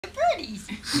goodies.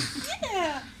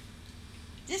 Yeah.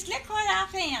 Just look what I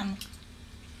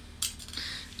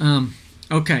found.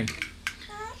 Okay.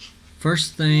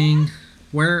 First thing,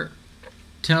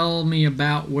 tell me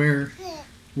about where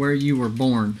you were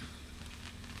born.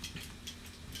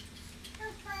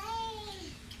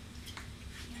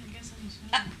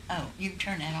 Oh, you can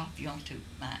turn that off if you want to,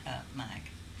 Mike.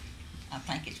 I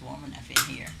think it's warm enough in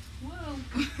here. Whoa.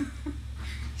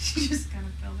 She just kind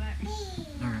of fell back.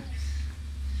 All right.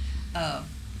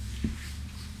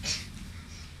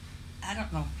 I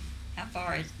don't know how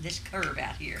far is this curve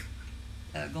out here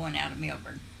going out of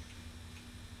Milburn.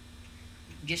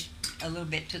 Just a little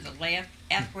bit to the left,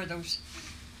 out where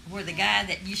the guy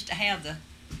that used to have the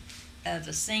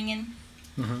singing.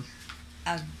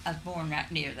 I was born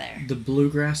right near there. The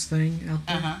bluegrass thing out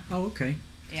there? Oh, okay.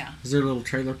 Yeah. Is there a little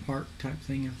trailer park type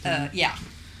thing out there? Yeah.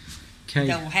 Okay.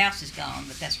 The old house is gone,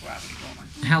 but that's where I was born.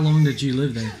 How long did you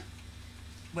live there?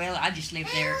 Well, I just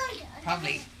lived there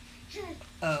probably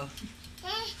a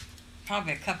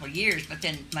couple of years, but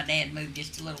then my dad moved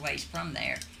just a little ways from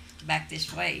there, back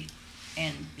this way,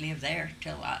 and lived there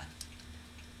till I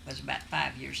was about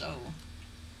 5 years old.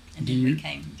 And Do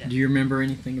you remember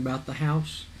anything about the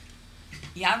house?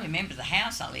 Yeah, I remember the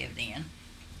house I lived in.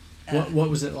 What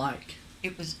was it like?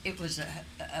 It was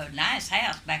a nice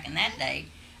house back in that day.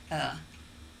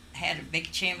 Had a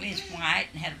big chimney, it's white,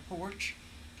 and had a porch,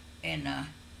 and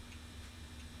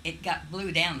it got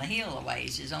blew down the hill a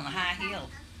ways. It's on a high hill.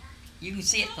 You can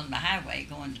see it from the highway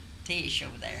going to Tish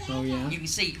over there. Oh yeah. You can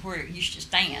see where it used to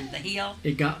stand, the hill.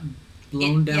 It got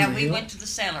blown down the hill? Yeah, we went to the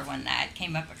cellar one night,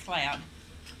 came up a cloud,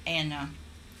 and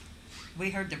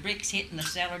we heard the bricks hitting the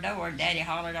cellar door. Daddy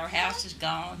hollered, "Our house is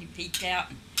gone." He peeked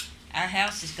out, and our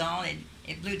house is gone.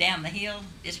 It blew down the hill.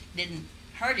 Just didn't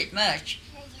hurt it much,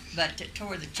 but it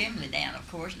tore the chimney down, of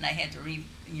course, and they had to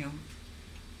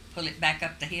pull it back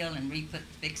up the hill and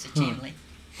fix the chimney.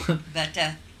 But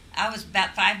I was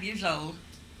about 5 years old,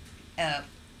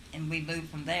 and we moved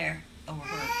from there over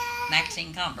where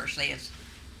Maxine Converse lives,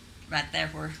 right there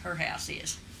where her house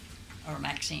is. Or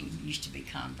Maxine used to be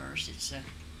Converse. It's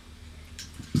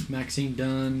Maxine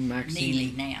Dunn, Maxine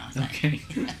Neely now, I think.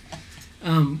 Okay.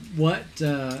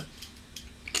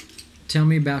 Tell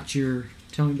me about your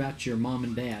mom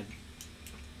and dad.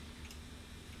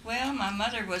 Well, my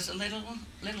mother was a little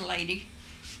lady,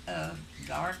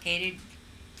 dark-headed.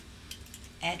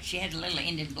 She had a little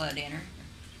Indian blood in her.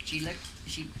 She had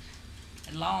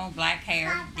long black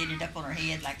hair, did it up on her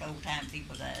head like old-time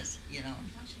people does, you know.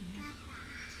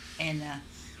 And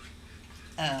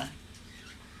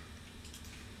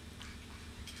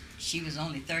she was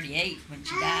only 38 when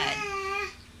she died,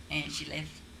 and she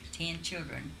left 10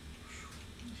 children.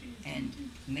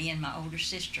 And me and my older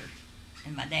sister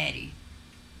and my daddy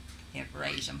helped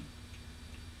raise them.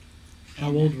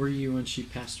 How old were you when she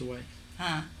passed away?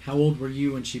 Huh? How old were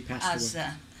you when she passed away? I was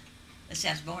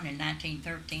born in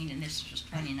 1913, and this was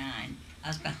 29. I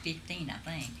was about 15, I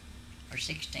think, or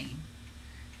 16.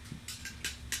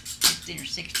 15 or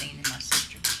 16, and my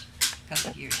sister was a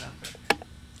couple of years older.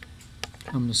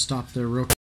 I'm going to stop there real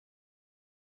quick.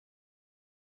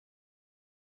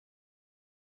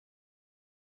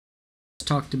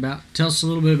 Tell us a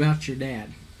little bit about your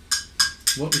dad.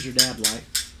 What was your dad like?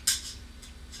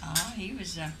 He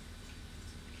was I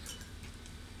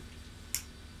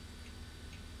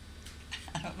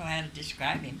don't know how to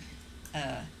describe him.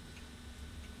 Of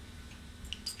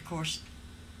course,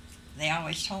 they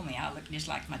always told me I looked just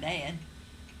like my dad,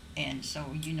 and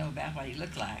so you know about what he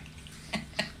looked like.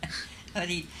 But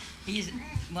he's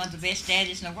one of the best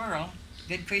daddies in the world.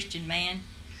 Good Christian man,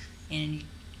 and he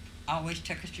always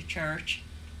took us to church.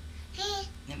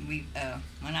 And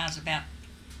when I was about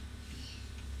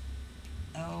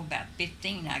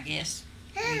 15, I guess,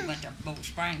 we went to Bold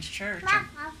Springs Church, and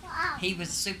he was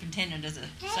the superintendent of the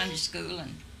Sunday school,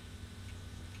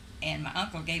 and my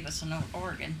uncle gave us an old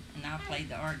organ, and I played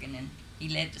the organ, and he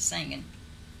led the singing.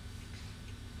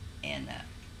 And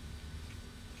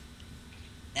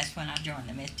that's when I joined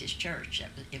the Methodist Church.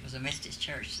 It was a Methodist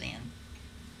church then.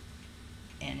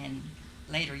 And in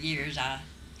later years, I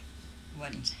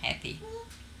wasn't happy,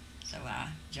 so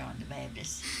I joined the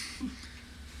Baptist.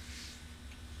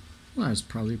 Well, that was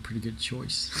probably a pretty good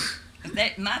choice.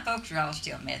 My folks are all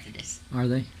still Methodist. Are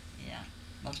they? Yeah,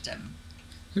 most of them.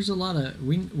 There's a lot of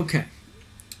okay.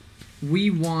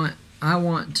 I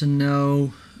want to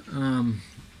know.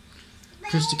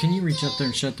 Krista, can you reach up there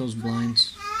and shut those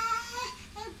blinds?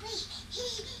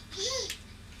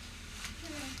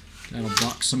 That'll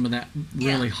block some of that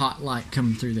really hot light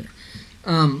coming through there.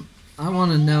 I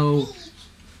want to know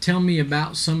tell me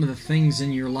about some of the things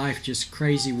in your life, just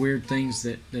crazy, weird things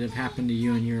that have happened to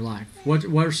you in your life. What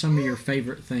are some of your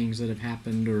favorite things that have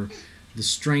happened, or the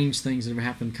strange things that have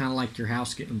happened, kind of like your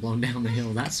house getting blown down the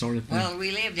hill, that sort of thing? Well,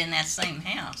 we lived in that same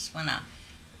house when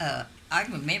I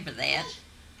remember that.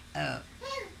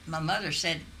 My mother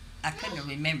said I couldn't have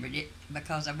remembered it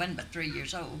because I wasn't but 3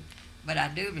 years old, but I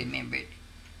do remember it.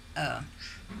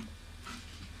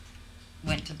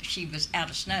 She was out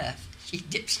of snuff. She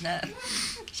dipped snuff.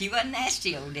 She wasn't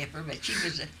nasty, old dipper, but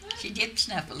she dipped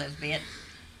snuff a little bit,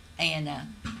 and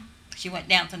she went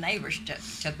down to the neighbors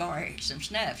to borrow some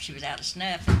snuff. She was out of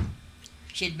snuff.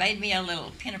 She had made me a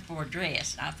little pinafore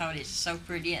dress. I thought it was so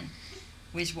pretty, and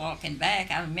we was walking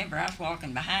back. I remember I was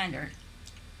walking behind her,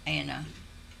 and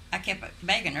I kept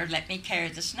begging her to let me carry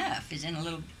the snuff. It's in a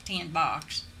little tin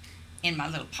box in my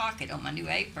little pocket on my new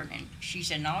apron, and she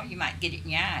said, "No, you might get it in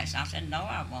your eyes." I said, "No,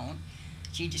 I won't."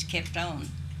 She just kept on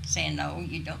saying, "No,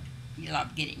 you don't. You'll have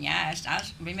to get it in your eyes." I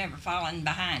remember following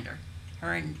behind her.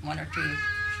 Her and one or two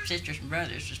sisters and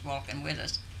brothers was walking with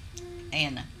us,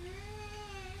 and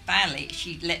finally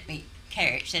she let me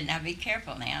carry it. She said, "Now be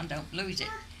careful now, don't lose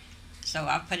it." So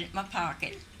I put it in my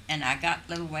pocket, and I got a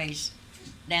little ways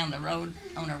down the road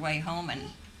on our way home,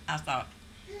 and I thought,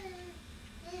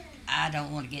 I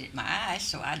don't want to get it in my eyes,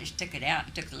 so I just took it out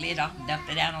and took the lid off and dumped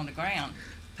it out on the ground,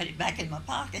 put it back in my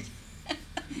pocket.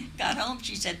 Got home,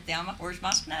 she said, "Thelma, where's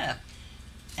my snuff?"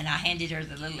 And I handed her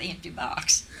the little empty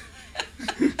box.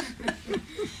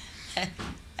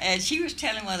 And she was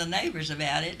telling one of the neighbors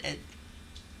about it. And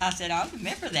I said, "I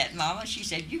remember that, Mama." She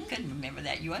said, "You couldn't remember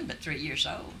that. You wasn't but 3 years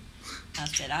old." I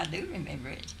said, "I do remember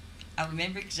it. I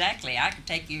remember exactly. I could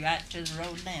take you right to the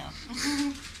road now."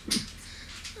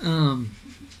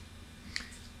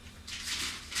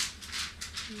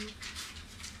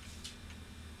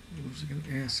 What was I going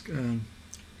to ask?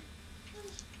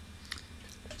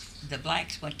 The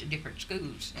blacks went to different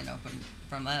schools,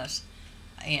 from us,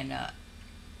 and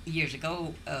years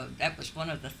ago, that was one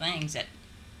of the things that,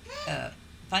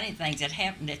 funny things that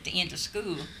happened at the end of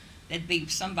school. There'd be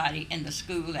somebody in the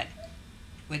school that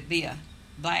would be a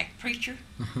black preacher.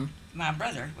 Uh-huh. My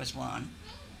brother was one,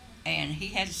 and he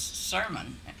had a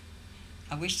sermon.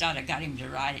 I wish I'd have got him to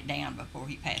write it down before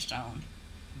he passed on,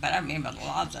 but I remember a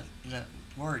lot of the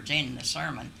words in the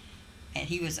sermon. And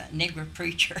he was a Negro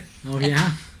preacher. Oh,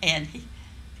 yeah? And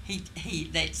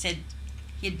they said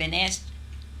he'd been asked,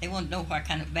 they wanted to know what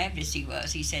kind of Baptist he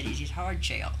was. He said he's hard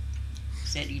shell.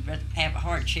 Said he'd rather have a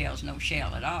hard shell as no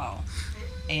shell at all.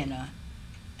 And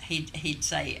he'd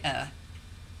say,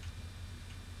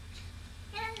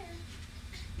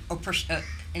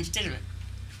 instead of,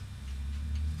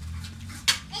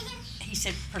 he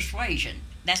said persuasion.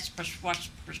 That's what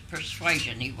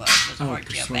persuasion he was hard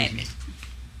shell Baptist.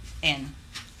 And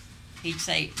he'd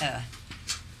say a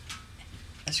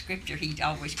scripture he'd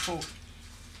always quote.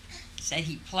 Say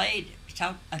he played.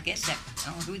 I guess I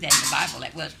don't know who that in the Bible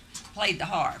that was. Played the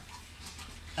harp.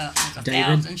 With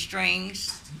 1,000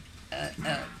 strings.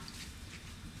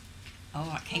 Oh,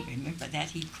 I can't remember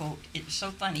that. He'd quote. It was so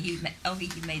funny. He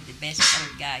made the best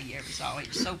colored guy you ever saw. It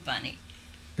was so funny.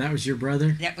 That was your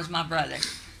brother? That was my brother.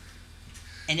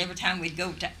 And every time we'd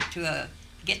go to a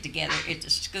get together at the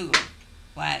school,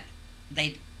 why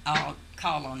they'd all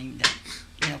call on him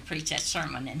to preach that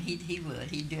sermon, and he'd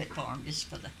do it for them just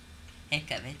for the heck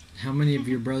of it. How many of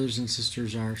your brothers and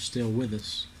sisters are still with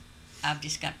us? I've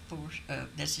just got 4.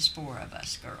 This is 4 of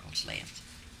us girls left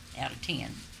out of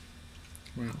 10.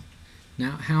 Wow.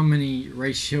 Now, how many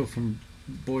ratio from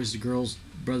boys to girls,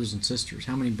 brothers and sisters?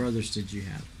 How many brothers did you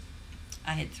have?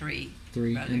 I had 3.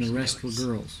 3, brothers, and the rest were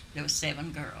girls. There were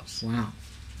 7 girls. Wow.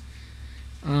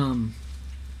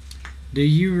 Do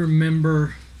you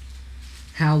remember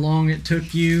how long it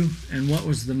took you, and what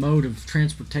was the mode of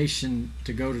transportation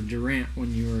to go to Durant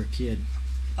when you were a kid?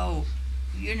 Oh,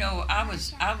 I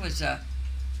was a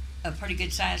pretty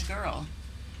good sized girl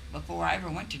before I ever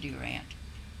went to Durant.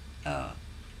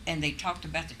 And they talked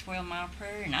about the 12-mile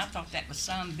prayer, and I thought that was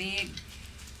some big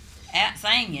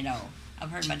thing,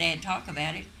 I've heard my dad talk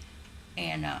about it,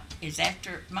 and it's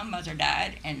after my mother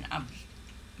died, and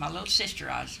my little sister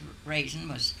I was raising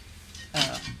was,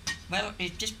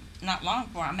 it's just not long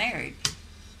before I married,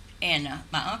 and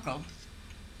my uncle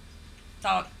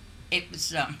thought it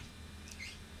was, I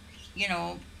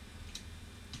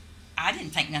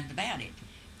didn't think nothing about it.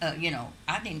 I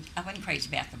wasn't crazy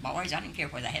about the boys. I didn't care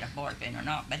whether I had a boyfriend or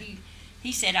not, but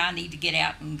he said I need to get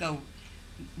out and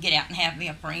have me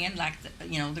a friend like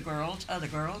the girls, other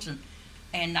girls,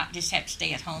 and not just have to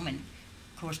stay at home. And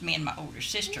of course, me and my older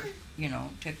sister,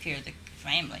 took care of the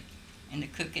family and the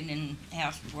cooking and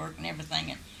housework and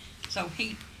everything. And so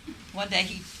one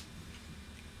day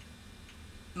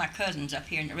my cousin's up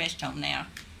here in the rest home now.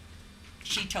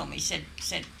 She told me, said,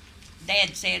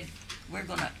 Dad said, we're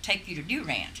going to take you to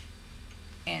Durant.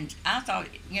 And I thought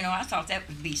that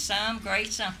would be some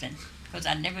great something, because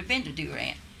I'd never been to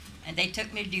Durant. And they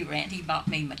took me to Durant. He bought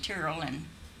me material,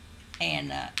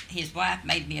 and his wife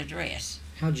made me a dress.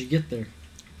 How'd you get there?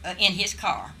 In his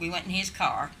car. We went in his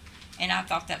car, and I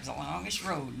thought that was the longest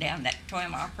road down that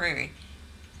 12-mile prairie,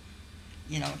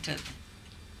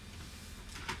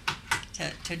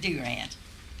 to Durant.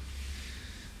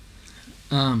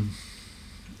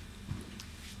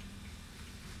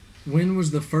 When was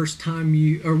the first time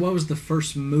what was the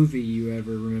first movie you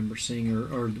ever remember seeing,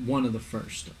 or one of the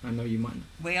first? I know you might not.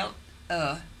 Well,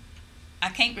 I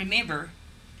can't remember.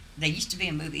 There used to be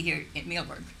a movie here at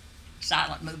Millburn,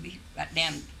 silent movie,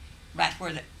 right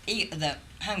where the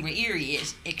Hungry Erie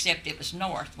is, except it was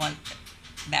north,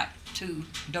 about 2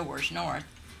 doors north.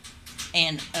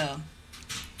 And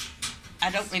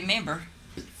I don't remember.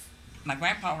 My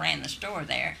grandpa ran the store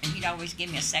there, and he'd always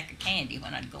give me a sack of candy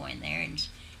when I'd go in there and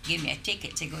give me a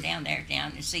ticket to go down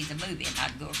and see the movie, and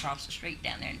I'd go across the street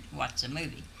down there and watch the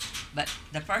movie. But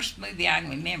the first movie I can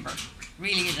remember,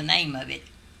 really the name of it,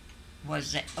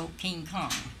 was that King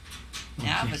Kong. Okay.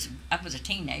 Now I was a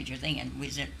teenager then. We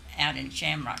was out in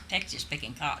Shamrock, Texas,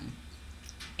 picking cotton,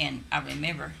 and I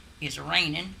remember it was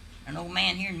raining. An old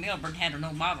man here in Millburn had an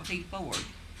old Model T Ford,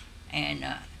 and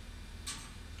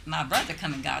my brother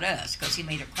come and got us because he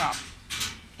made a crop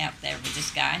out there with this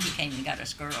guy, and he came and got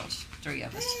us girls, 3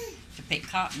 of us, to pick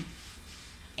cotton.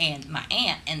 And my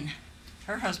aunt and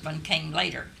her husband came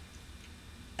later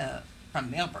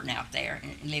from Melbourne out there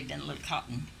and lived in a little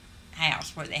cotton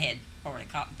house where they had 40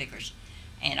 cotton pickers.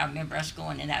 And I remember us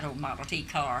going in that old Model T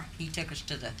car. He took us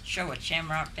to the show at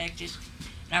Shamrock, Texas.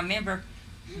 And I remember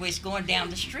we was going down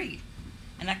the street,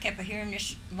 and I kept hearing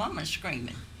this woman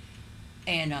screaming.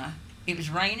 And it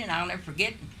was raining. I'll never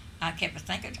forget. I kept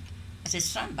thinking, I said,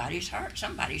 somebody's hurt,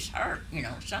 something's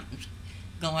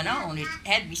going on. It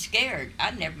had me scared.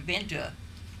 I'd never been to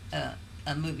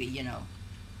a movie,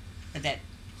 that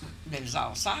was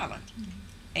all silent.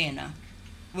 And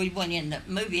we went in the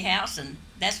movie house, and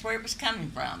that's where it was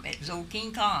coming from. It was old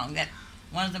King Kong. That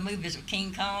one of the movies of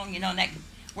King Kong, that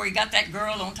where you got that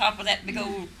girl on top of that big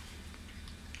old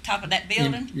top of that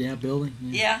building. Yeah, building.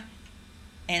 Yeah.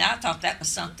 And I thought that was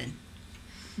something.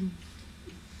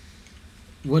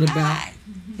 What about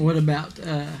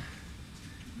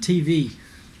TV?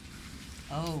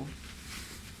 Oh.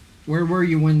 Where were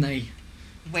you when they?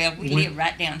 Well, we lived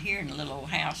right down here in a little old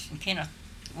house, and Kenneth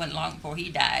wasn't long before he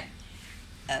died.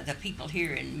 The people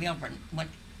here in Melbourne went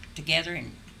together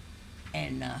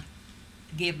and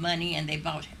give money, and they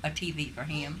bought a TV for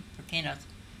him, for Kenneth.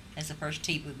 That's the first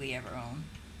TV we ever owned.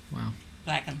 Wow.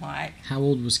 Black and white. How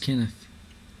old was Kenneth?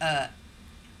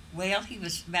 Well, he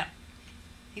was about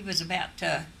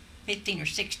 15 or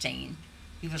 16.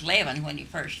 He was 11 when we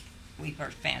first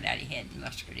found out he had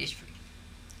muscular dystrophy.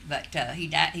 But he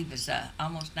died. He was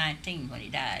almost 19 when he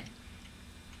died,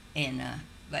 and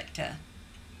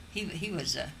he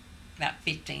was about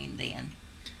 15 then.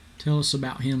 Tell us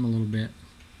about him a little bit.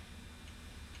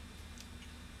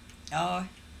 Oh,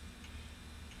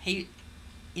 he,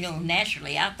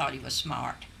 naturally I thought he was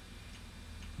smart,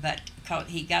 but because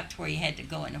he got to where he had to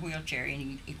go in a wheelchair,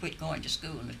 and he quit going to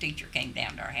school, and the teacher came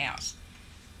down to our house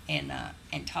and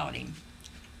taught him.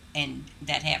 And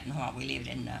that happened while we lived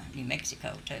in New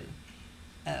Mexico, too.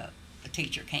 The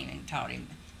teacher came and taught him.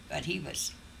 But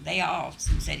they all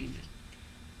said he was,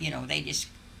 they just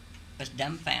was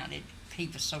dumbfounded. He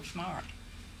was so smart,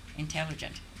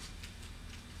 intelligent.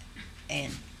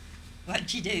 And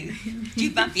what'd you do? Did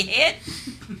you bump your head?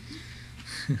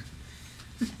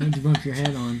 What'd you bump your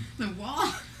head on? The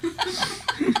wall.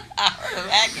 I heard a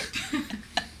racket.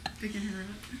 Picking her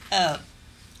up.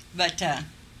 But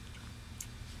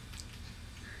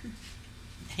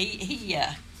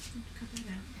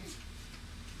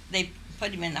they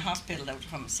put him in the hospital at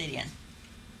Oklahoma City, and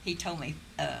he told me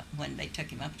when they took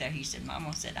him up there, he said,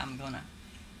 Mama said, I'm going to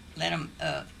let them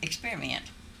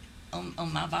experiment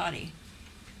on my body,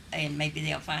 and maybe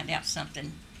they'll find out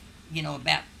something,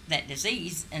 about that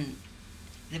disease, and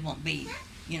there won't be,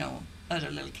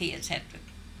 other little kids have to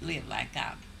live like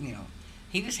I,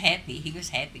 He was happy. He was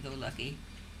happy-go-lucky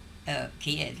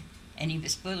kid, and he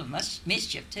was full of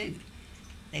mischief, too.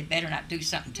 They better not do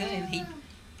something to him.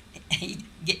 He'd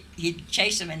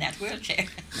chase him in that wheelchair,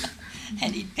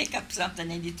 and he'd pick up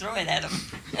something and he'd throw it at him.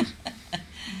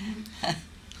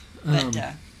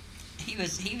 But he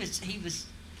was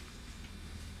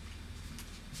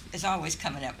always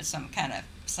coming up with some kind of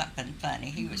something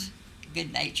funny. He was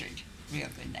good-natured. real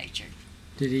good natured.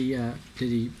 Did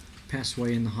he pass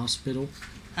away in the hospital?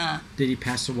 Huh? Did he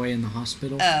pass away in the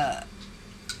hospital?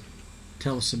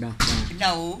 Tell us about that.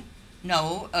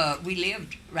 No, we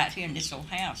lived right here in this old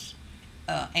house,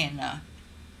 and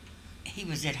he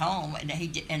was at home,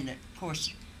 and of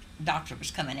course, the doctor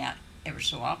was coming out ever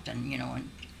so often, you know, and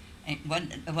it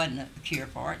wasn't a cure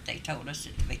for it. They told us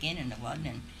at the beginning it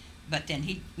wasn't, but then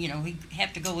he'd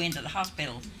have to go into the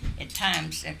hospital at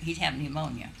times. He'd have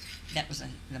pneumonia. That was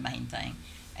the main thing,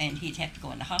 and he'd have to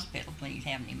go in the hospital when he'd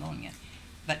have pneumonia.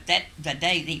 But the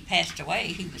day that he passed away,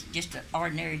 he was just an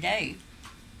ordinary day.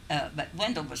 But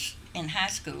Wendell was in high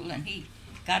school, and he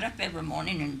got up every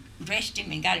morning and dressed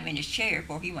him and got him in his chair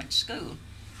before he went to school.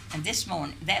 And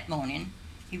that morning,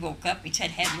 he woke up. He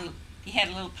said he had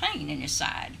a little pain in his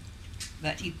side,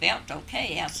 but he felt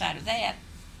okay outside of that.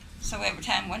 So every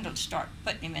time Wendell would start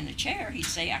putting him in the chair, he'd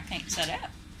say, "I can't sit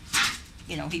up."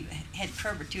 You know, he had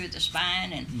curvature of the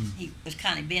spine, and he was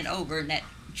kind of bent over, and that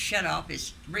shut off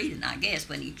his breathing, I guess,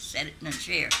 when he sat in the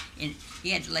chair, and he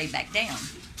had to lay back down.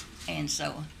 And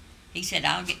so he said,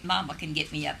 Mama can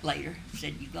get me up later. He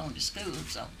said, "You going to school?"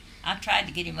 So I tried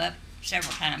to get him up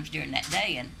several times during that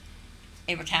day, and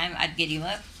every time I'd get him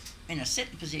up in a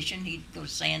sitting position, he'd go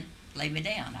saying, "Lay me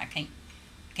down. I can't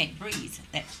breathe."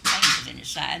 That pain was in his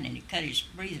side, and it cut his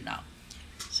breathing off.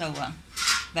 So,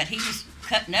 but he was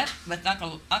cutting up with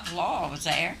Uncle Law was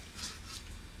there,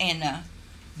 and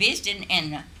visiting,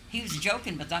 and he was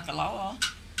joking with Uncle Law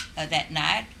that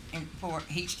night, and before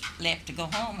he left to go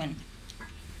home, and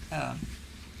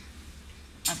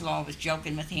Uncle Law was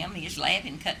joking with him. He was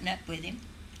laughing, cutting up with him,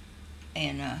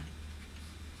 and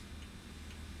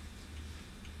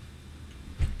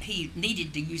he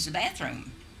needed to use the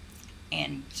bathroom,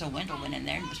 and so Wendell went in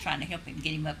there and was trying to help him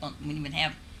get him up on. We didn't even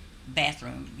have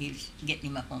bathroom. He was getting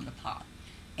him up on the pot,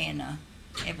 and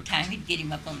every time he'd get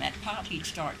him up on that pot, he'd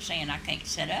start saying, "I can't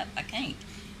sit up, I can't,"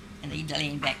 and he'd lay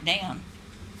him back down.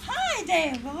 "Hi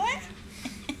there, boy."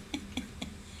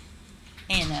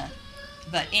 And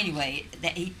but anyway,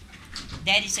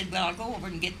 Daddy said, "Well, I'll go over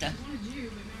and get the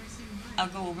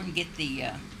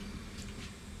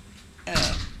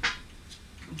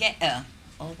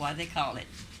what do they call it,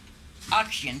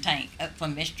 oxygen tank up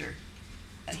from Mr.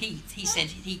 Heath." He said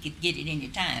he could get it any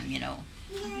time, you know,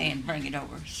 and bring it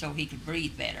over so he could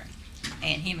breathe better.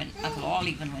 And him and Uncle All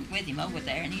even went with him over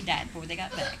there, and he died before they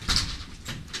got back.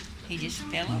 He just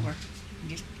fell over and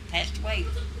just passed away.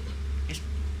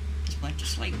 Just went to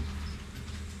sleep.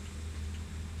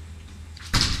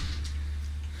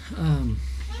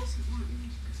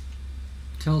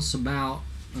 Tell us about.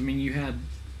 I mean,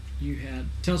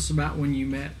 tell us about when you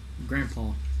met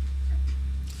Grandpa.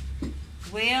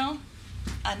 Well,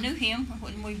 I knew him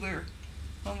when we were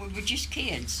just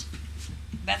kids.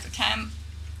 About the time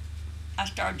I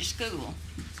started school,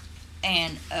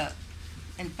 and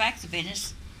in fact, the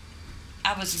business,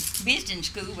 I was visiting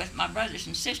school with my brothers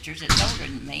and sisters that's older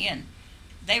than me, and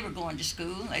they were going to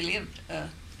school. They lived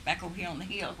back over here on the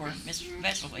hill where Mrs.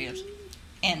 Vessel lives,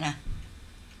 and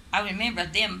I remember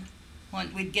them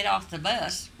when we'd get off the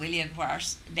bus. We lived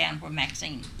down where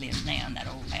Maxine lives now, in that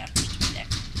old house used to be there,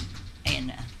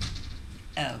 and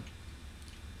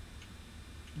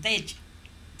they'd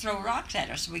throw rocks at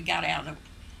us. We got out of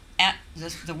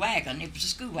the wagon. It was a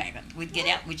school wagon. We'd get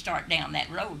out and we'd start down that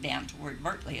road down to where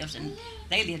Bert lives, and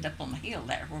they lived up on the hill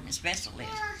there where Miss Vessel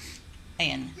lives.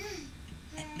 And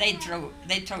they'd throw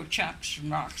chunks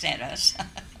and rocks at us.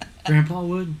 Grandpa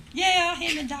would? Yeah,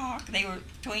 him and Doc. They were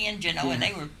twins, you know, Yeah. and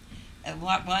they were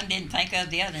what one didn't think of,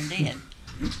 the other did.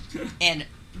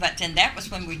 But then that was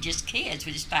when we were just kids.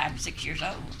 We were just 5 and 6 years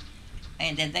old.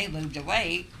 And then they moved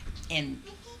away, and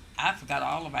I forgot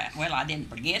all about. Well, I didn't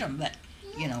forget them, but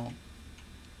you know,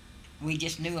 we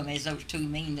just knew them as those two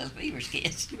mean little Beavers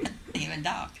kids, him and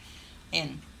Doc.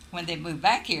 And when they moved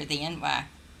back here, then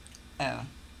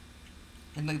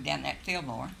they moved down that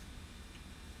Fillmore,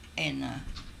 and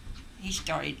he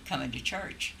started coming to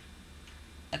church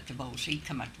up to Bold. He'd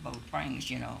come up to Bold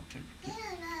Springs, you know,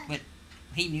 but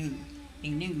he knew,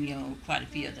 you know, quite a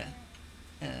few of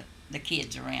the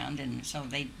kids around, and so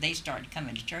they started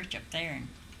coming to church up there.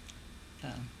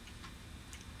 And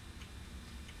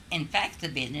in fact, the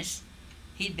business,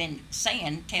 he'd been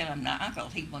telling my uncle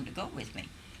he wanted to go with me,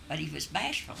 but he was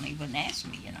bashful and he wouldn't ask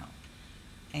me, you know.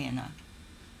 And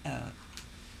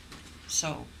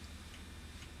so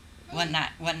one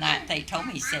night they told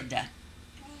me, he said,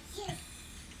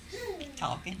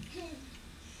 talking,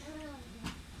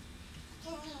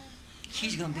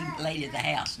 she's going to be late at the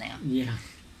house now. Yeah.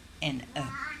 And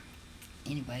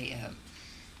anyway,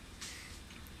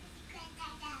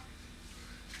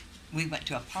 we went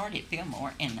to a party at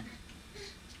Fillmore, and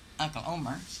Uncle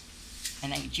Omer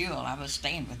and Aunt Jewel. I was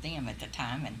staying with them at the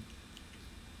time,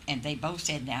 and they both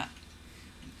said, now,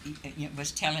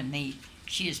 was telling me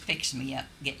she was fixing me up,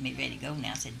 getting me ready to go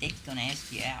now. I said, Dick's going to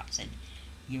ask you out. Said,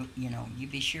 you know, you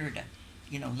be sure to,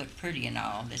 look pretty and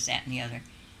all, this, that, and the other.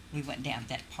 We went down to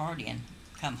that party and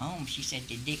come home. She said,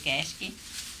 did Dick ask you?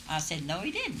 I said, no,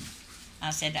 he didn't. I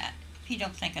said, if he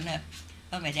don't think enough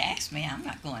of me to ask me, I'm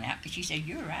not going out. But she said,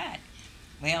 you're right.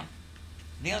 Well,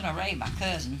 Vilna Ray, my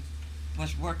cousin,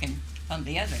 was working on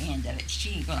the other end of it.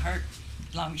 She ain't going to hurt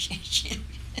as long as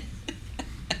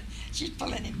she's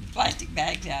pulling them plastic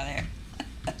bags out of there.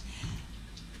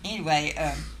 Anyway,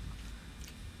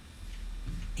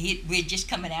 we'd just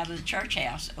coming out of the church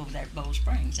house over there at Bowl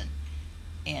Springs,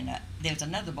 and there was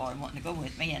another boy wanting to go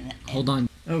with me. And hold on.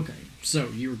 Okay, so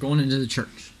you were going into the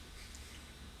church.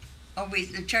 Oh,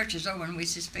 the church was over, and we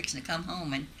was just fixing to come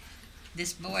home, and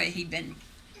this boy,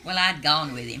 I'd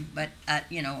gone with him, but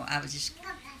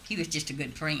he was just a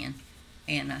good friend,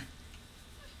 and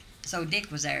so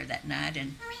Dick was there that night,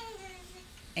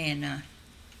 and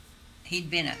he'd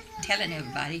been telling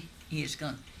everybody he was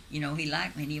going, he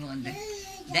liked me and he wanted to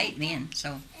date me, and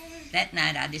so that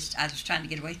night I was trying to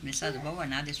get away from this other boy,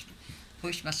 and I just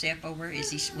pushed myself over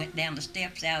as he went down the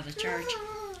steps out of the church,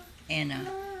 and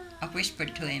I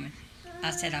whispered to him, I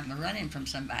said, I'm running from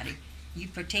somebody. You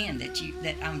pretend that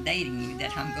I'm dating you,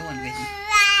 that I'm going with you.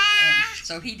 And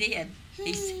so he did.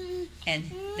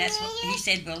 And that's what he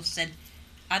said. Well,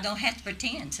 I don't have to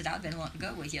pretend. Said, I've been wanting to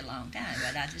go with you a long time,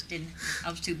 but I just didn't. I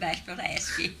was too bashful to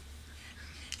ask you.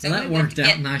 So well, that worked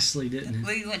out nicely, didn't it?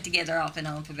 We went together off and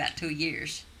on for about 2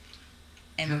 years,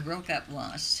 and we broke up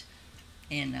once.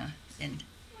 And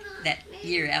that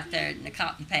year out there in the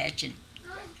cotton patch in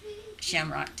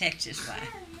Shamrock, Texas,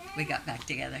 we got back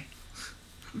together.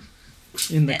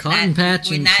 In the cotton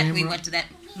patch in Shamrock? We went to that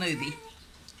movie.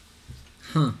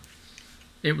 Huh.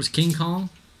 It was King Kong?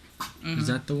 Mm-hmm. Is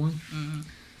that the one? Mm-hmm.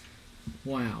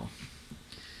 Wow.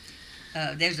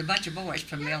 There's a bunch of boys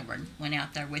from Melbourne went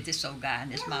out there with this old guy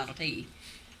in this Model T,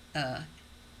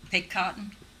 pick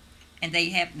cotton, and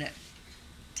they happened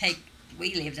to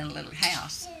we lived in a little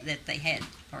house that they had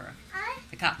for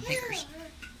the cotton pickers,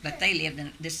 but they lived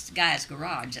in this guy's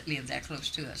garage that lived there close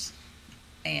to us,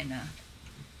 and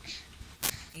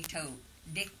he told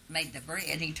Dick made the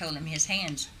bread. He told him his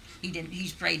hands,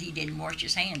 he's afraid he didn't wash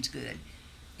his hands good,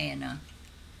 and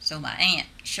so my aunt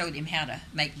showed him how to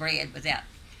make bread without,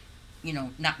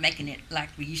 not making it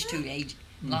like we used to a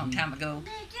long time ago.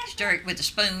 Stir it with a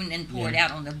spoon and pour it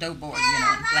out on the dough board,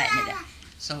 and flatten it out.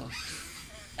 So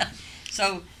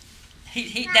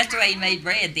he that's the way he made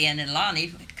bread then. And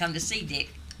Lonnie come to see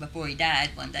Dick before he died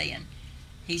one day, and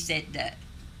he said,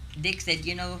 Dick said,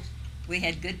 we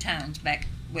had good times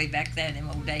way back there in them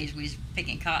old days. We was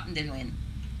picking cotton, didn't we?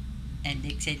 And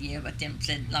Dick said, yeah, but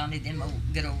Lonnie, them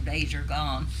good old days are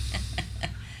gone.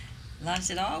 Lonnie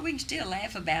said, oh, we can still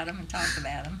laugh about them and talk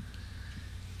about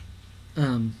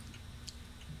them.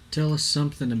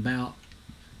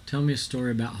 Tell me a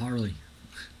story about Harley.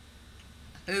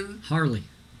 Who? Harley.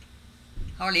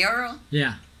 Harley Earl?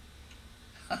 Yeah.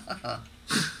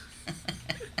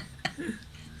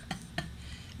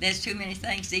 There's too many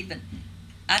things even.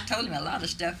 I told him a lot of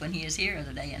stuff when he was here the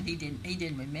other day, and he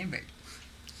didn't remember it.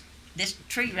 This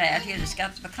tree right here that's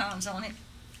got the pecans on it,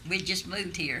 we just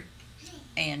moved here,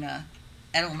 and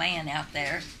that old man out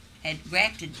there had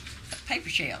grafted a paper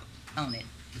shell on it.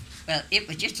 Well, it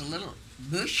was just a little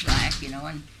bush-like,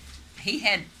 and he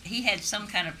had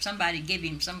somebody give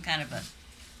him some kind of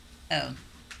a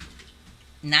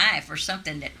knife or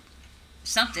something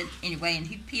anyway, and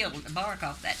he peeled the bark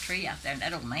off that tree out there. And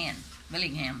that old man,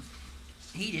 Willingham,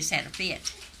 he just had a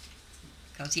fit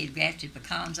because he had grafted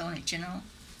pecans on it,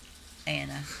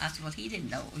 And I said, well, he didn't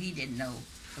know.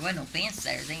 There wasn't no fence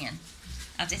there then.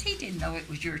 I said, he didn't know it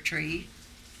was your tree,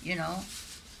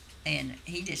 And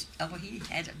he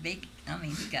had a big,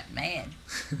 he got mad.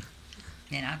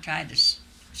 And I tried to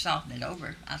soften it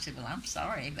over. I said, well, I'm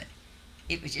sorry, but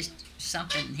it was just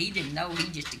something he didn't know. He's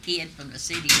just a kid from the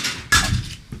city.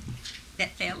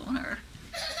 That fell on her.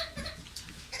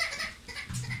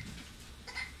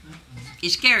 It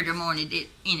scared her more than it did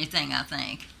anything, I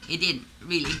think. It didn't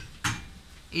really.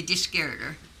 It just scared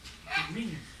her.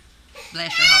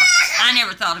 Bless her heart. I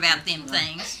never thought about them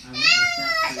things.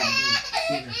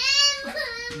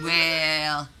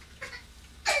 Well.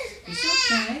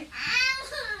 It's okay.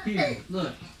 Here,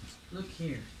 look. Look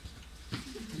here.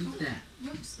 Eat that.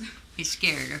 Whoops. It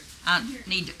scared her.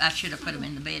 I should have put them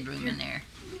in the bedroom in there.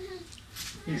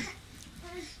 Here.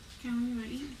 Can we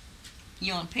eat?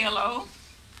 You want a pillow?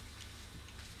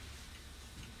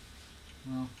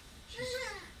 Well,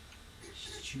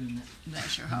 She's put you in that.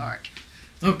 Bless your heart.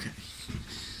 Okay.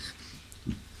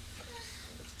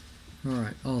 All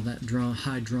right. All that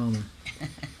high drama.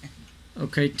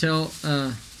 Okay. Tell.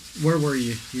 Where were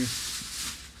you?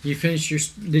 You finished your?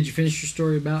 Did you finish your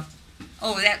story about?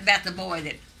 Oh, that about the boy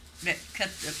that cut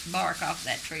the bark off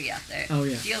that tree out there. Oh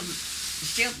yeah.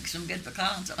 Still some good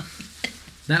pecans on.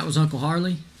 That was Uncle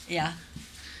Harley. Yeah.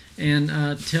 And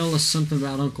tell us something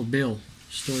about Uncle Bill.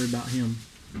 Story about him.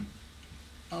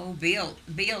 Oh, Bill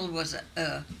was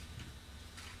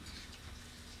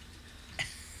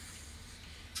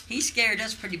he scared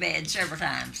us pretty bad several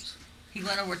times. He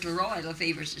went over to Roy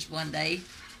Lefevre's this one day.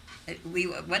 We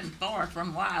wasn't far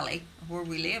from Wiley, where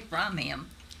we lived from him,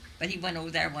 but he went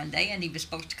over there one day, and he was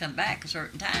supposed to come back a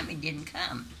certain time. He didn't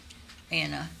come,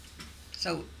 and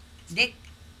so Dick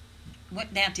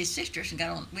went down to his sister's and got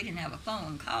on. We didn't have a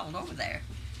phone. Called over there,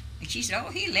 and she said,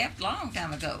 "Oh, he left a long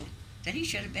time ago. That he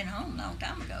should have been home a long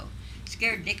time ago."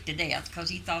 Scared Dick to death because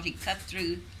he thought he cut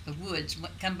through the woods,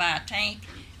 come by a tank.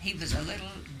 He was a little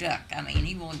duck. I mean,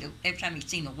 he wanted to. Every time he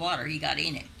seen the water, he got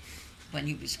in it when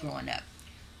he was growing up.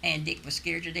 And Dick was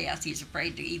scared to death. He was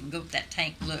afraid to even go to that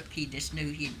tank and look. He just knew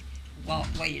he'd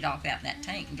waded off out in that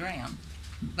tank and drowned.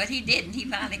 But he didn't. He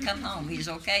finally come home. He was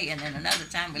okay. And then another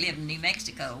time we lived in New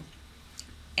Mexico,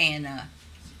 and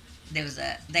they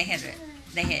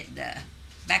had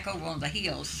back over on the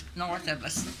hills north of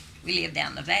us. We lived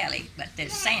down the valley, but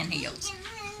there's sand hills,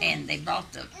 and they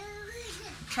brought the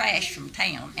trash from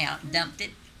town out and dumped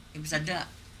it. It was a dump,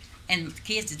 and the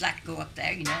kids would like to go up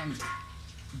there, and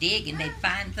dig, and they'd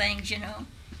find things,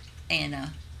 and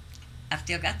I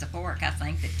still got the fork, I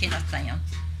think, that Kenneth found.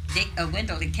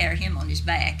 Wendell would carry him on his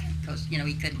back because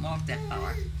he couldn't walk that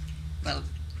far. Well,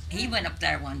 he went up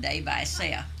there one day by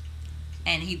himself,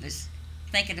 and he was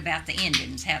thinking about the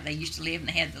Indians, how they used to live, and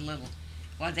they had the little,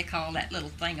 what do they call that little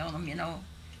thing on them,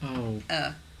 Oh.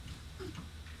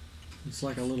 It's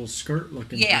like a little skirt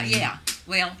looking yeah, thing. Yeah.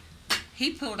 Well,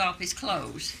 he pulled off his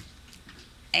clothes,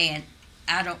 and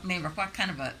I don't remember what kind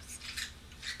of a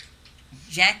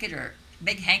jacket or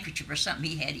big handkerchief or something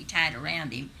he had. He tied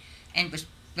around him and was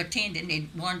pretending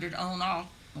he'd wandered on off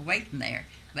away from there.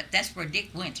 But that's where Dick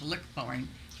went to look for him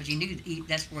because he knew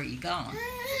that's where he'd gone.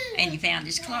 And he found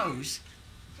his clothes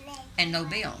and no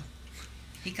bill.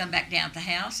 He come back down to the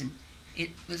house, and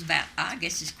it was about, I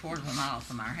guess it's a quarter of a mile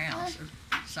from our house or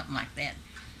something like that.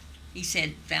 He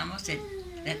said, Thelma said,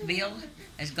 that Bill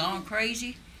has gone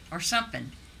crazy or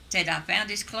something. Said, I found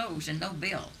his clothes and no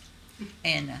bill.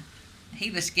 And he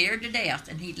was scared to death,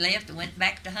 and he left and went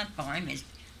back to hunt for him,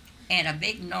 and a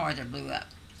big norther blew up.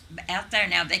 Out there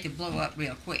now, they could blow up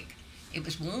real quick. It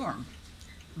was warm,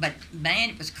 but man,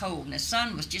 it was cold, and the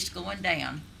sun was just going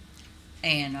down.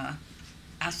 And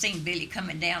I seen Billy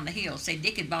coming down the hill. Say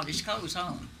Dick had brought his clothes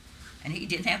home, and he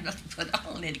didn't have nothing to put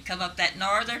on. And he come up that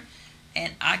norther,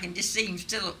 and I can just see him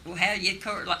still, how you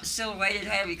call it, like silhouetted,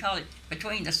 however you call it,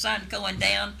 between the sun going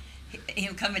down,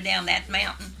 him coming down that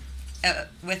mountain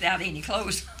without any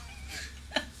clothes.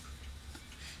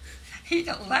 He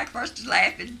don't like for us to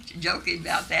laugh and joking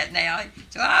about that now.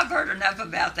 So I've heard enough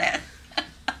about that.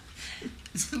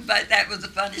 But that was the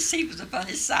funniest. He was the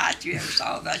funniest sight you ever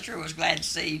saw. But I sure was glad to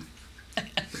see him.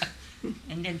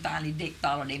 And then finally Dick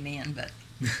followed him in. But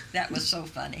that was so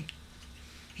funny.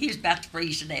 He was about to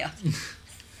freeze to death.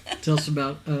 Tell us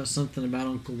about something about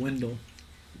Uncle Wendell.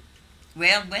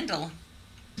 Well, Wendell,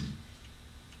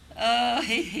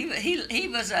 he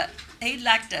was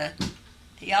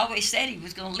he always said he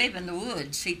was going to live in the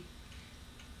woods.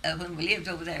 When we lived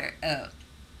over there,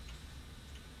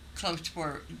 close to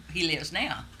where he lives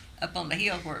now, up on the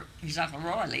hill where his Uncle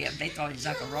Roy lived. They thought his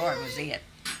Uncle Roy was it.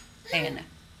 And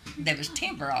there was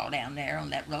timber all down there on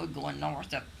that road going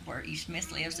north up where East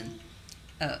Smith lives. And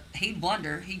he'd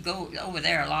go over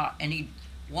there a lot, and he'd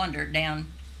wander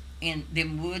down in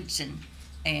them woods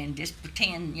and just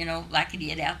pretend, like he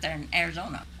did out there in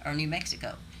Arizona or New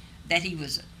Mexico, that he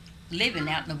was living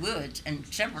out in the woods. And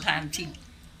several times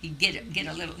he'd get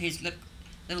his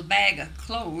little bag of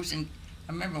clothes. And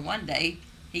I remember one day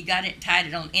he got it, tied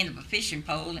it on the end of a fishing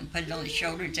pole, and put it on his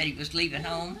shoulder and said he was leaving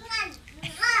home.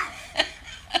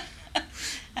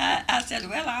 I said,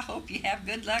 well, I hope you have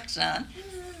good luck, son.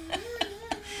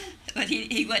 But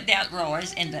he went down to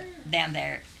Roy's and down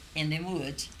there in the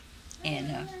woods,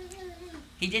 and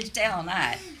he did stay all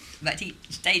night, but he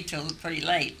stayed till pretty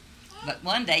late. But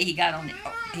one day he got on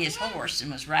his horse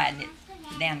and was riding it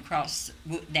down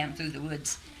through the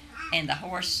woods, and the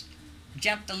horse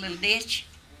jumped a little ditch,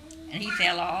 and he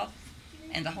fell off,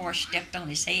 and the horse stepped on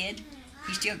his head.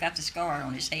 He still got the scar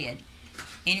on his head.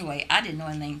 Anyway, I didn't know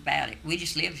anything about it. We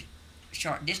just lived a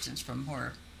short distance from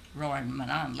where Roy and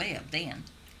Manon lived then.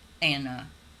 And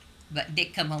but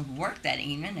Dick come home from work that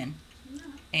evening,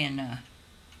 and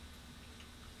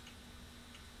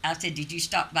I said, "Did you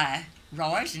stop by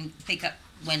Roy's and pick up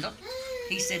Wendell?"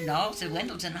 He said, "No." I said,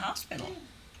 "Wendell's in the hospital."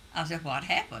 I said, "What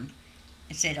happened?"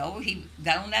 He said, "Oh, he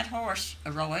got on that horse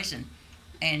of Roy's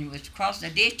and was crossing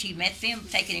the ditch. He met them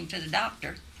taking him to the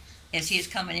doctor as he was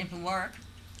coming in from work,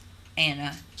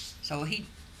 and so he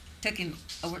took him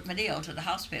over at Medill to the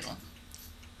hospital.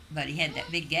 But he had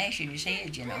that big gash in his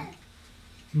head, you know,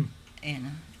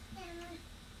 and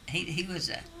he was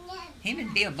him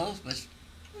and Bill both was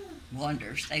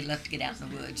wonders. They loved to get out in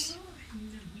the woods.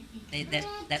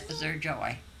 That was their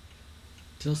joy.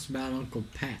 Tell us about Uncle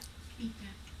Pat.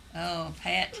 Oh,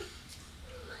 Pat.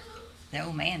 The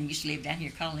old man used to live down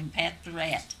here, calling him Pat the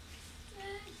Rat.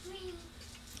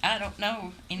 I don't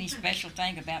know any special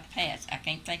thing about Pat. I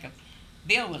can't think of.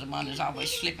 Bill was the one that's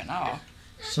always slipping off.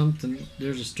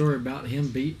 There's a story about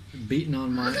him beating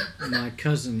on my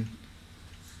cousin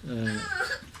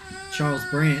Charles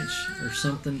Branch or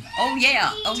something. Oh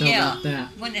yeah, Tell about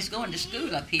that. When they's going to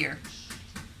school up here,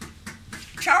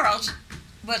 Charles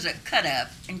was a cut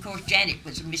up, and of course Janet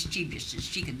was as mischievous as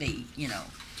she could be, you know,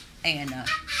 and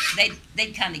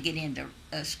they'd kind of get into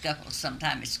a scuffle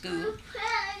sometime at school.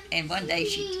 And one day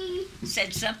she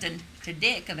said something to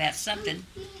Dick about something,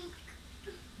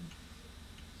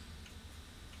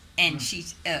 and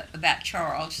she's about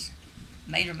Charles,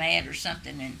 made her mad or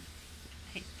something, and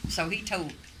so he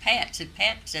told Pat, said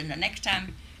the next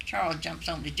time Charles jumps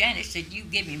on to Janet, said, "You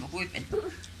give him a whipping."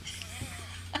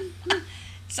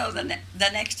 So the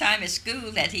next time at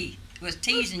school that he was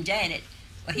teasing Janet,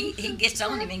 well, he gets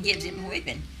on him and gives him a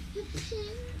whipping,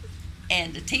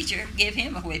 and the teacher gave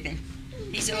him a whipping.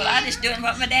 He said, "Well, I just doing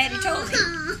what my daddy told me."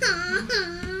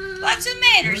 What's the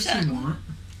matter, son?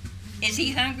 Is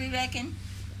he hungry, reckon?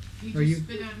 Are you?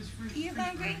 You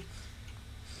hungry?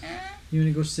 You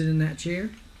want to go sit in that chair?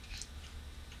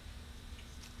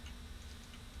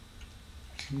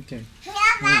 Okay.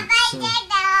 Right,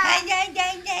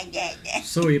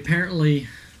 so he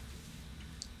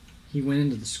went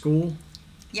into the school.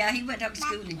 Yeah, he went up to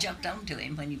school and jumped onto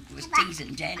him when he was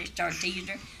teasing Janet. Started teasing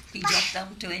her. He jumped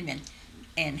onto him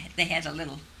and they had a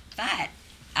little fight.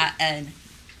 And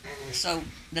so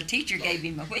the teacher gave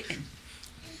him a whipping.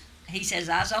 He says,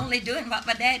 "I was only doing what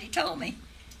my daddy told me."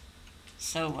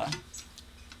 So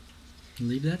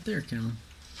leave that there, Callan.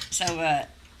 So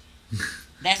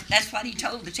that's what he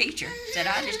told the teacher. Said,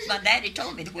 my daddy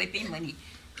told me to whip him when he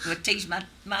would tease my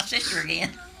sister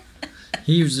again.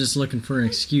 He was just looking for an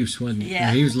excuse, wasn't he?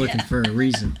 Yeah. He was looking for a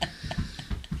reason.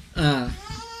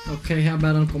 Okay, how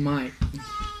about Uncle Mike?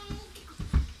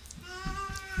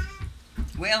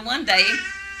 Well, one day,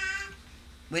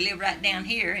 we lived right down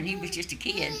here, and he was just a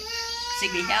kid.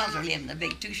 C.B. Hauser lived in a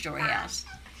big 2-story house.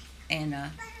 And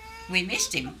we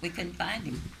missed him. We couldn't find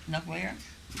him nowhere.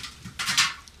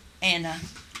 And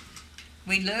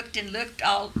we looked and looked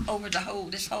all over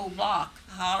this whole block,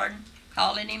 hollering,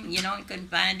 calling him, you know, and couldn't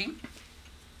find him.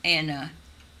 And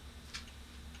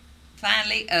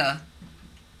finally,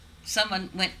 someone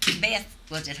went, Beth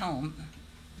was at home,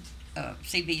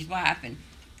 CB's wife, and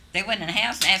they went in the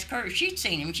house and asked her if she'd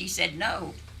seen him. She said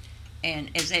no. And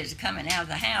as they was coming out of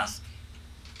the house,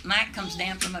 Mike comes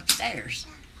down from upstairs.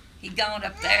 He'd gone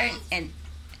up there, and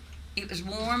it was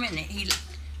warm, and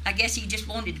I guess he just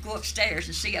wanted to go upstairs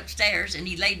and see upstairs, and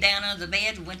he laid down under the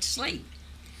bed and went to sleep.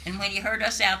 And when he heard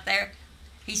us out there,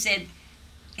 he said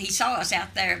he saw us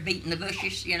out there beating the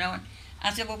bushes, you know. And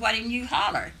I said, "Well, why didn't you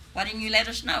holler? Why didn't you let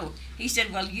us know?" He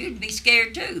said, "Well, you'd be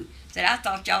scared too." Said, "I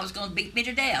thought y'all was going to beat me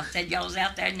to death." Said, "Y'all was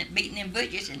out there beating them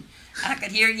bushes, and I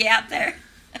could hear you out there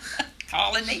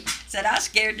calling me." Said, "I was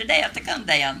scared to death to come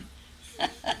down."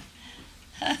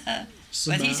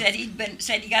 But he said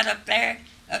he got up there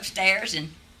upstairs,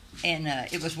 and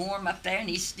it was warm up there, and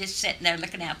he's just sitting there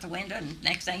looking out the window, and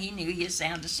next thing he knew, he was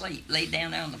sound asleep, laid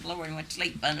down there on the floor and went to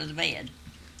sleep under the bed.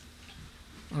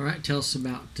 All right, tell us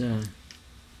about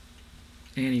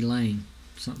Annie Lane.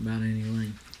 Something about Annie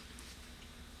Lane.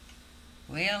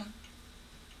 Well,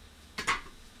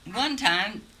 one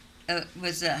time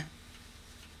was her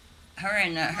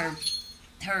and her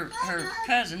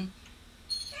cousin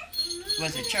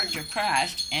was a Church of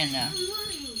Christ, and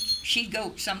she'd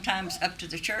go sometimes up to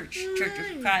the Church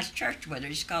of Christ church with her,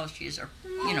 just because she's her,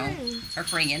 you know, her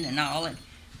friend and all. And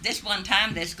this one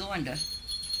time they's going to,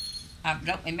 I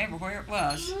don't remember where it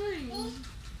was,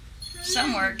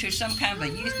 somewhere to some kind of a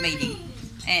youth meeting,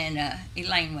 and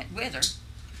Elaine went with her,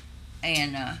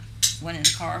 and went in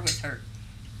the car with her,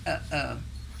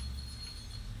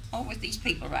 with these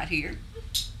people right here,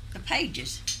 the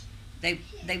Pages. they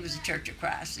was a Church of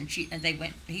Christ, and they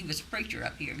went. He was a preacher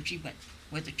up here, and she went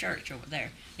with the church over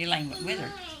there. Elaine went with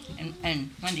her,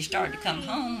 and when they started to come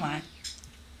home, why,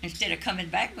 instead of coming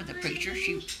back with the preacher,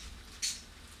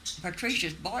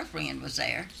 Patricia's boyfriend was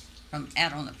there from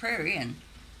out on the prairie, and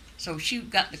so she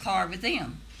got the car with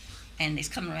them, and they's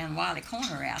coming around Wiley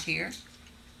Corner out here,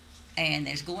 and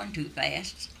they's going too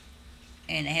fast,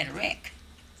 and they had a wreck.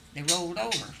 They rolled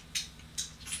over,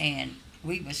 and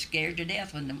we was scared to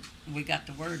death when we got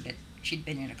the word that she'd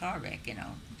been in a car wreck, you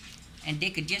know. And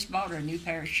Dick had just bought her a new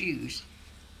pair of shoes,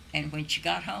 and when she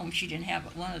got home, she didn't have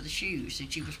but one of the shoes,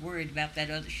 and she was worried about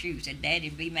that other shoe. Said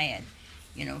Daddy'd be mad,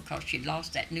 you know, 'cause she'd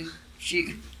lost that new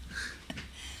shoe.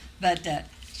 But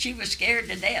she was scared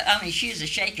to death. I mean, she was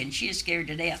a-shaking. She was scared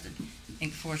to death.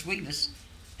 And of course, we was,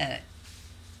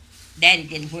 Daddy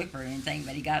didn't whip her or anything,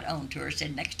 but he got on to her,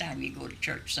 said, next time you go to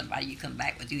church, somebody you come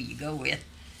back with who you go with.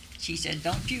 She said,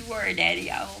 don't you worry,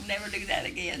 Daddy, I will never do that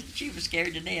again. She was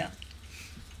scared to death.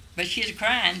 But she was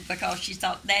crying because she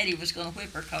thought Daddy was going to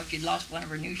whip her because she'd lost one of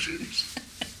her new shoes.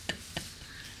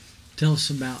 Tell us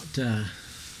about Aunt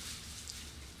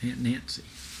Nancy.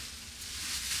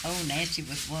 Oh, Nancy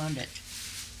was one that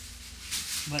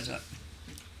was a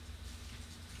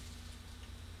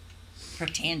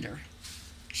pretender.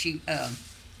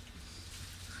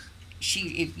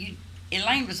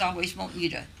 Elaine was always wanting you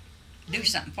to do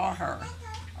something for her,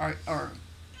 or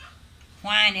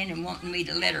whining and wanting me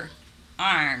to let her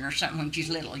iron or something when she's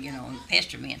little, you know, and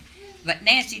pester me. But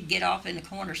Nancy'd get off in the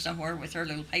corner somewhere with her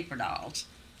little paper dolls,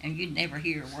 and you'd never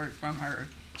hear a word from her.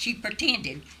 She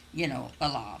pretended, you know, a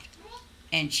lot.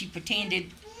 And she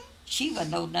pretended she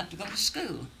wasn't old enough to go to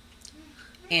school.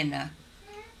 And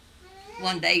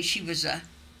one day she was,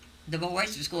 the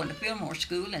boys was going to Fillmore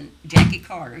School, and Jackie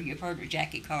Carter, you've heard of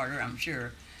Jackie Carter, I'm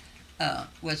sure,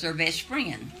 was her best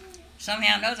friend.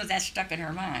 Somehow or another that stuck in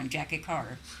her mind, Jackie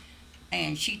Carter.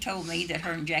 And she told me that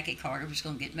her and Jackie Carter was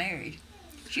going to get married.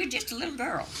 She was just a little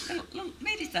girl, little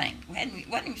bitty thing, wasn't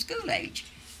even school age.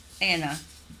 And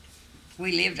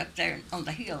we lived up there on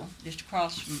the hill, just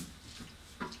across from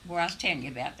where I was telling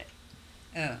you about it,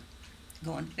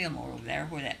 going to Fillmore over there,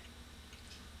 where that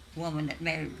woman that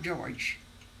married George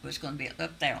was going to be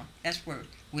up there. That's where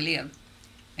we lived.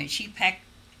 And she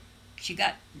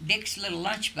got Dick's little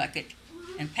lunch bucket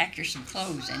and packed her some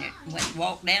clothes in it,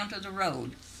 walked down to the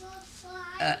road,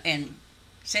 and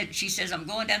she says, I'm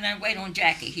going down there and wait on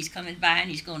Jackie. He's coming by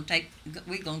and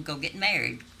we're going to go get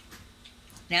married.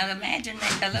 Now imagine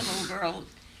that a little girl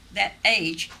that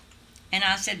age, and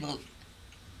I said, well,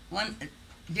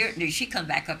 she come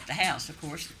back up the house, of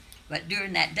course, but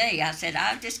during that day, I said,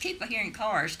 I just keep hearing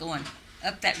cars going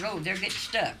up that road. They're getting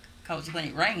stuck, because when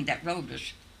it rained, that road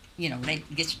was, you know, they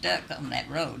get stuck on that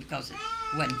road because it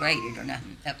wasn't graded or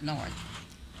nothing up north.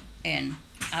 And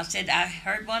I said, I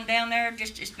heard one down there,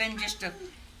 it's been just a,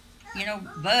 you know,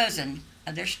 buzzing.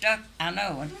 They're stuck, I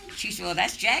know. And she said, well,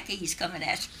 that's Jackie, he's coming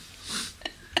at you.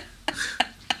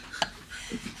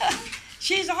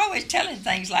 She's always telling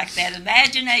things like that.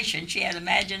 Imagination. She had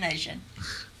imagination.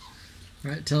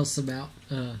 Right. Tell us about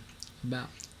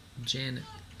Janet.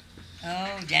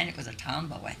 Oh, Janet was a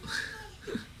tomboy.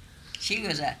 She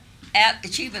was a.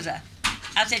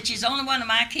 I said she's only one of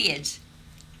my kids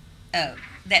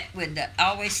that would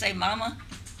always say, "Mama,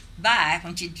 bye,"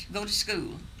 when she'd go to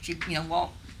school. She'd, you know,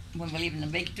 walk when we lived in a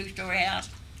big two-story house,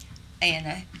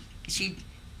 and she'd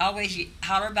always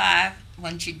holler bye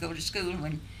when she'd go to school. And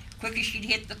when quick as she'd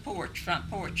hit the front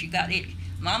porch, you got it.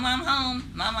 Mama, I'm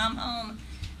home. Mama, I'm home.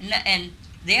 And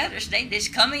the others, they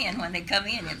just come in when they come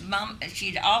in. And Mom,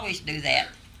 she'd always do that.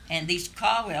 And these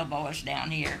Caldwell boys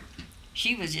down here,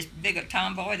 she was just big a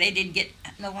tomboy. They didn't get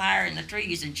no higher in the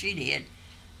trees than she did,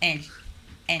 and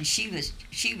she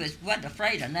wasn't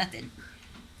afraid of nothing.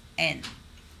 And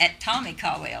Tommy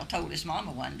Caldwell told his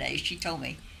mama one day. She told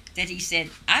me that he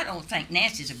said, I don't think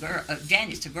Nancy's a girl.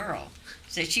 Janet's a girl.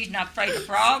 Said she's not afraid of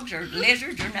frogs or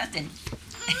lizards or nothing.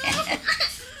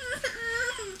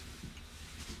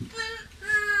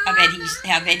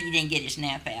 I bet he didn't get his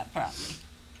nap out properly.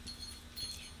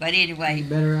 But anyway, you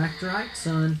better act right,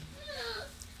 son.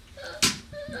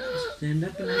 Stand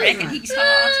up and act reckon right. He's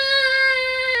hot.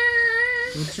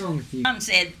 What's wrong with you? Mom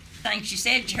said, things she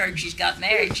said, she heard she's got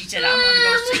married. She said, I want to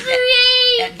go see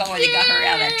that boy that got her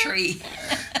out of that tree.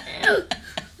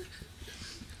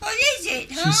 What is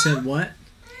it, huh? She said what?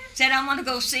 Said, I want to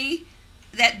go see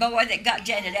that boy that got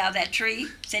Janet out of that tree.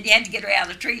 Said you had to get her out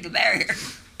of the tree to marry her.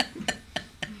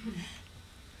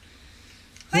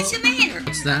 What's the matter?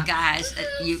 What's that? Guys,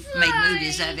 you made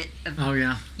movies of it. Oh,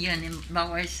 yeah. You and them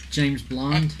boys. James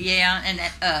Blonde? Yeah, and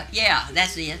yeah,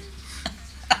 that's it.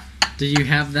 Do you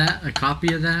have that? A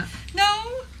copy of that?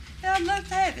 No, I'd love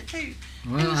to have it too.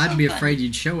 Well, was I'd so be funny. afraid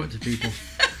you'd show it to people.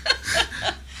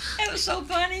 It was so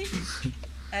funny.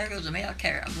 There goes a mail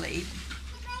carrier, I believe.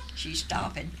 She's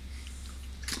stopping.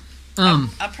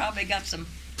 I probably got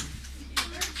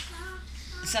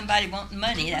somebody wanting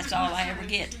money. That's all I ever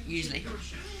get, usually,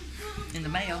 in the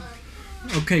mail.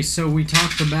 Okay, so we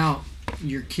talked about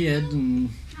your kid and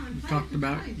we talked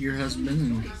about your husband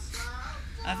and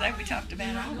I think we talked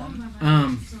about all of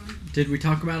them. did we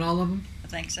talk about all of them? I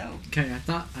think so. Okay, I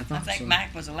thought I think so.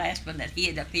 Mike was the last one that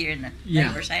hid up here in the Yeah.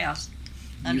 neighbor's house.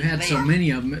 You under the had so bed.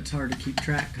 many of them, it's hard to keep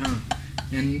track, huh?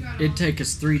 And it'd take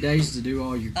us 3 days to do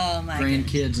all your Oh my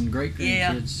goodness. grandkids and great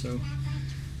Yeah. grandkids. So,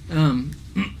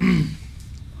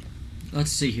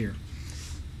 let's see here.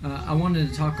 I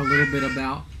wanted to talk a little bit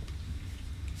about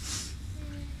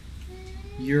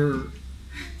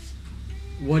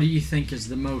what do you think is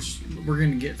the most, we're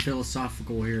going to get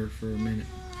philosophical here for a minute.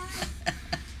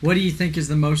 What do you think is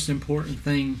the most important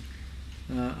thing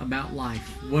about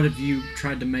life? What have you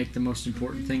tried to make the most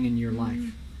important thing in your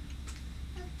life?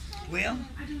 Well,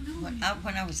 when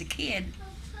I was a kid,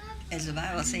 as the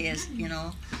Bible says,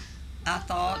 I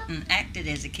thought and acted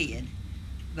as a kid.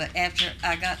 But after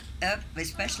I got up,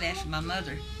 especially after my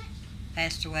mother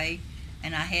passed away,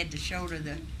 and I had to shoulder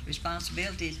the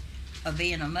responsibilities of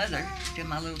being a mother to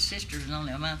my little sister who was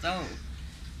only a month old.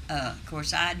 Of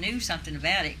course, I knew something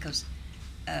about it because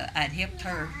I'd helped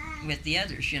her with the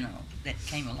others, that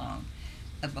came along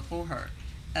before her.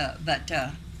 But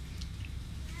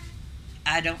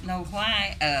I don't know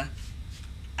why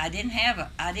I didn't have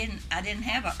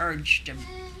a urge to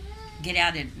get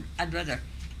out and I'd rather.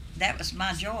 That was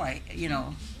my joy,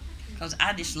 because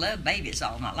I just loved babies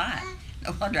all my life.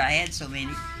 No wonder I had so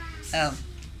many.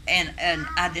 And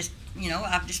I just,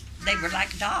 they were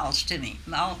like dolls to me.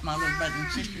 All my little brothers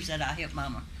and sisters that I helped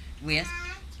Mama with.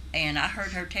 And I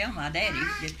heard her tell my daddy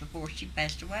just before she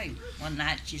passed away. One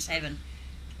night she's having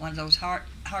one of those heart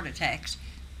attacks.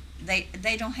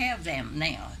 They don't have them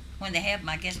now. When they have them,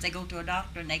 I guess they go to a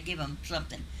doctor and they give them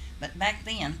something. But back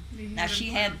then, now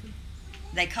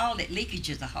they called it leakage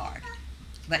of the heart.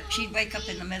 But she'd wake up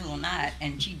in the middle of the night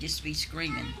and she'd just be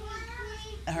screaming.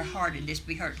 Her heart would just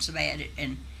be hurting so bad,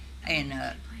 and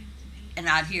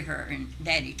I'd hear her and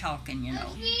Daddy talking, and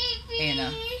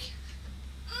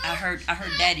I heard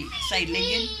Daddy say,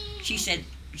 Lillian,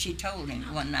 she told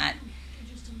him one night,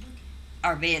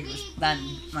 our bed was by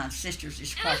my sister's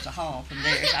just across the hall from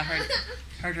theirs. I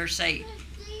heard her say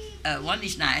one of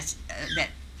these nights that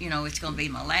it's going to be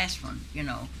my last one, And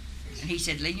he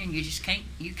said, Lillian,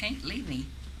 you can't leave me.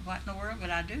 What in the world would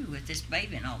I do with this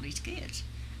baby and all these kids?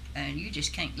 And you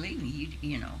just can't leave me,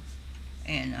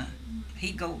 And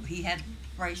he had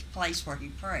a place where he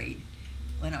prayed.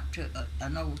 Went up to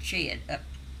an old shed up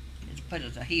at the foot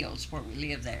of the hills where we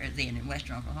lived there then in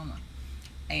western Oklahoma.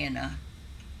 And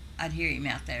I'd hear him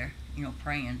out there,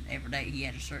 praying every day. He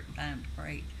had a certain time to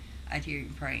pray. I'd hear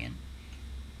him praying.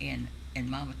 And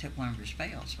Mama took one of her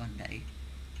spells one day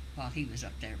while he was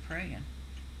up there praying.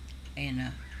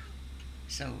 And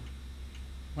so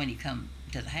when he come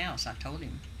to the house, I told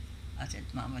him, I said,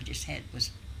 Mama just had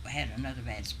another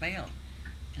bad spell.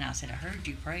 And I said, I heard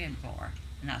you praying for her.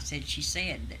 And I said, she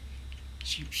said that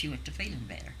she went to feeling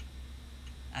better.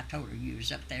 I told her you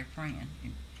was up there praying.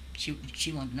 And she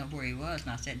wanted to know where he was. And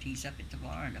I said, he's up at the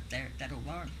barn, up there at that old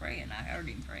barn praying. I heard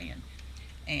him praying.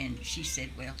 And she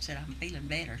said, I'm feeling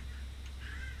better.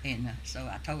 And so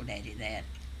I told Daddy that.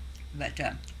 But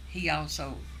he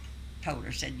also told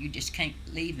her, said, you just can't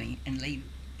leave me and leave.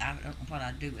 I don't know what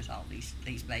I'd do with all these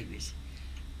babies.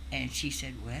 And she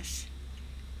said, Wes,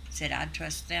 said, I'd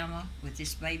trust Thelma with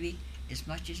this baby as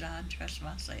much as I'd trust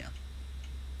myself.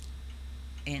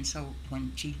 And so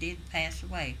when she did pass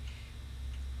away,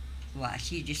 why,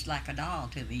 she just like a doll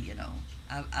to me,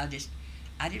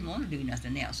 I didn't want to do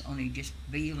nothing else, only just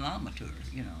be a mama to her,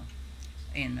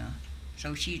 And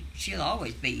so she'll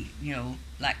always be,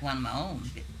 like one of my own,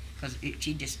 because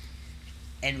she just,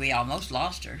 and we almost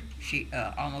lost her. She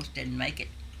almost didn't make it.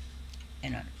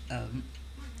 And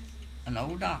an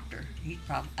old doctor, he's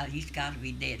got to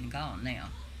be dead and gone now,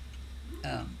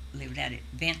 lived out at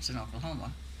Benson,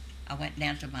 Oklahoma. I went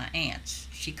down to my aunt's.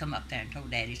 She come up there and told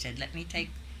Daddy, said, let me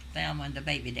take Thelma and the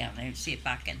baby down there and see if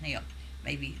I can help.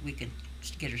 Maybe we could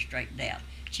get her straightened out.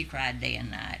 She cried day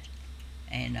and night,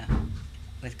 and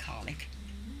with colic,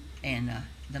 and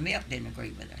the milk didn't agree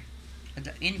with her.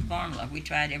 Any formula, we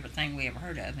tried everything we ever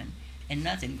heard of, and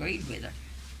nothing agreed with her.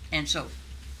 And so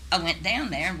I went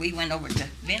down there, and we went over to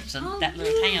Benson, that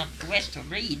little town west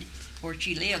of Reed, where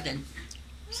she lived, and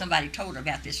somebody told her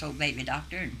about this old baby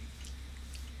doctor, and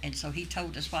And so he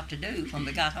told us what to do when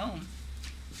we got home,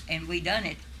 and we done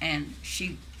it. And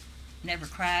she never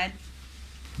cried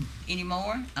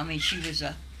anymore. I mean, she was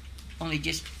only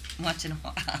just once in a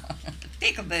while,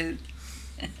 peekaboo.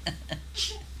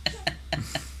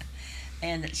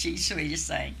 And she's the sweetest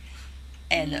thing.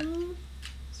 And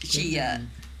she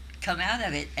come out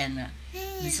of it, and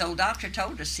this old doctor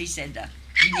told us, he said,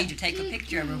 you need to take a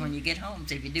picture of her when you get home.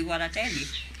 So if you do what I tell you,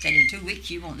 said in 2 weeks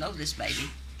you won't know this baby.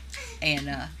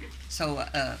 And so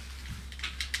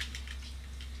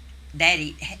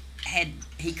Daddy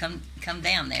he come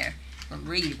down there from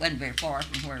Reed. It wasn't very far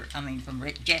from from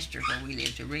Jester where we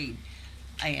lived to Reed.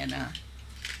 And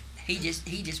he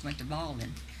just went to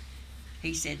bawling.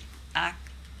 He said, I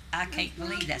can't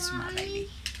believe that's my baby.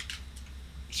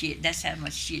 That's how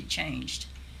much she had changed.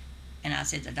 And I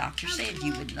said, the doctor said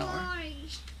you would know her.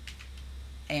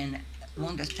 And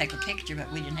wanted us to take a picture,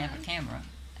 but we didn't have a camera.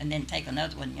 And then take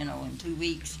another one, in 2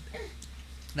 weeks.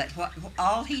 But what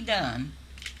all he done,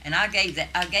 and I gave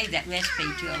that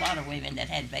recipe to a lot of women that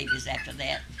had babies after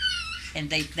that,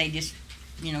 and they just,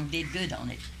 did good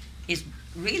on it. It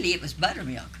was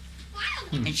buttermilk.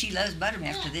 And she loves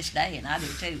buttermilk to this day, and I do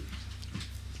too.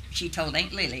 She told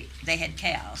Aunt Lily they had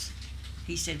cows.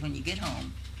 He said, when you get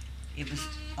home, it was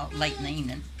late in the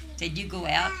evening, said you go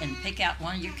out and pick out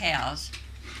one of your cows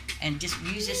and just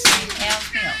use this same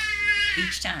cow's milk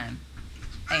each time.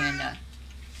 And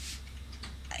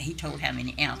he told how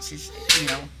many ounces,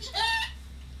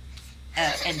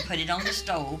 and put it on the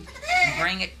stove and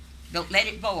bring it, don't let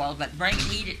it boil, but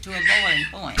heat it to a boiling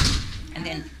point, and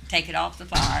then take it off the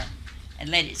fire and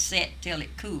let it set till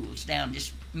it cools down,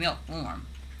 just milk warm.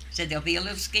 Said there'll be a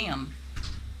little skim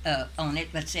on it,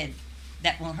 but said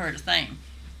that won't hurt a thing.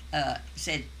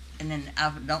 Said, and then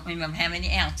I don't remember how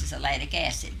many ounces of lactic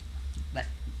acid, but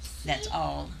that's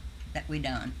all that we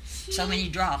done. So many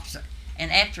drops,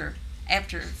 and after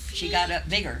she got up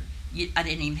bigger, I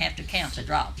didn't even have to count the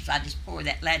drops. I just poured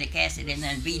that lactic acid in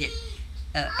there and beat it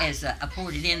as I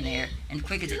poured it in there, and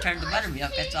quick as it turned to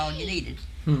buttermilk, that's all you needed.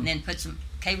 And then put some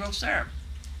Karo syrup.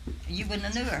 You wouldn't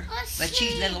have knew her, but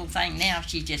she's a little thing now.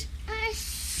 She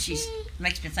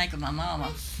makes me think of my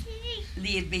mama.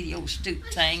 Liv be the old stoop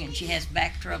thing, and she has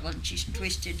back trouble, and she's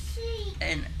twisted,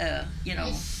 and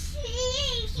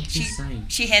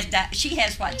she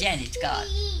has what Janet's got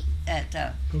at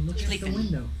Go look out the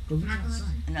window. Go look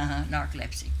outside.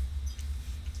 Narcolepsy.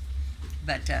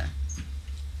 But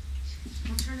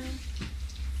What's her name?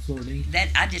 Florida. that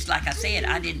I just, like I said,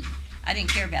 I didn't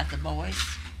care about the boys.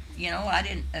 I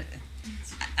didn't.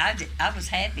 I was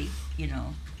happy. Did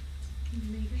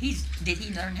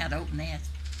he learn how to open that?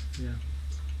 Yeah.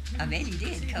 I bet he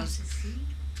did, cause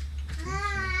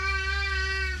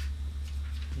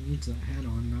He needs that hat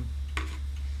on though.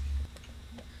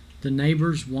 The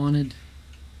neighbors wanted.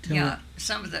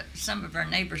 Some of our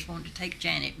neighbors wanted to take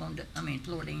Janet.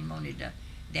 Floridine wanted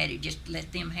Daddy just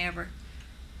let them have her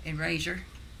and raise her,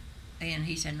 and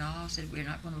he said no. I said we're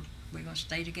gonna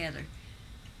stay together.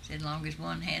 Said as long as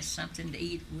one has something to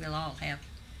eat, we'll all have.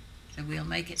 So we'll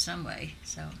make it some way.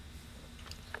 So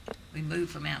we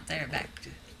moved from out there back to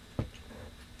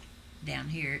down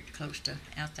here, close to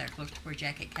where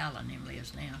Jackie Callan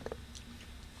lives now.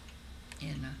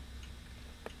 And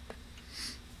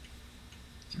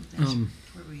so that's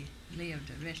where we lived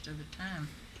the rest of the time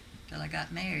till I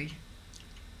got married.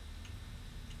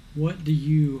 What do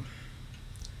you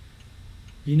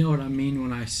know what I mean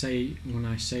when I say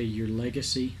your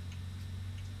legacy?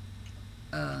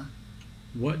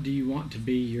 What do you want to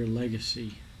be your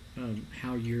legacy?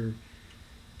 How your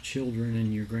children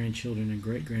and your grandchildren and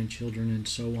great-grandchildren and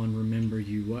so on remember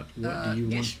you? What do you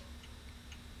want?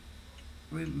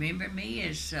 Remember me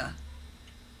as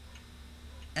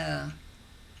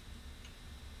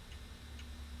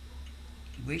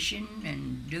wishing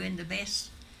and doing the best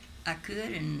I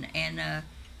could, and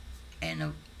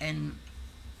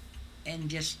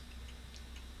just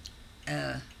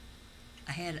I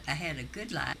had a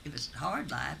good life. It was a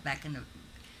hard life back in the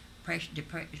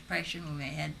depression when we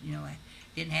had, I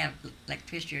didn't have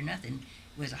electricity or nothing.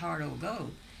 It was a hard old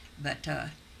go, but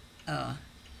I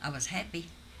was happy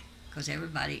because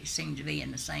everybody seemed to be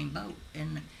in the same boat,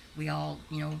 and we all,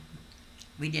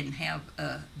 we didn't have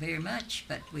very much,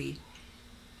 but we'd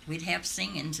have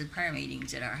singings and prayer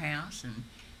meetings at our house, and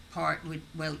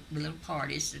little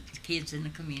parties that the kids in the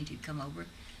community would come over.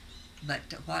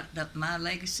 But my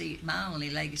only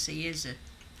legacy is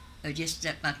just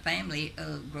that my family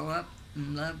grow up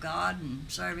and love God and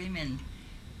serve Him,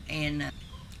 and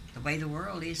the way the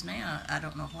world is now, I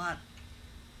don't know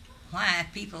why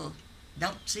people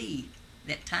don't see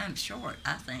that time's short.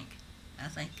 I think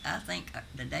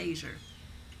the days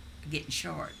getting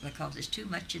short because there's too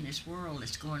much in this world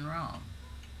that's going wrong.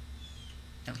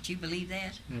 Don't you believe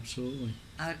that? Absolutely.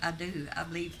 I do. I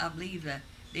believe that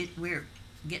we're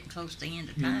getting close to the end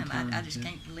of End time. of time, I just yeah.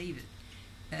 can't believe it.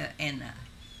 And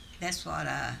that's what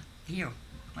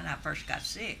when I first got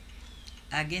sick,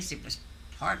 I guess it was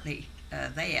partly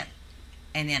that,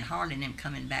 and then Harley and them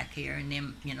coming back here, and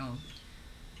them,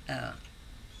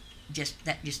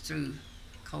 just threw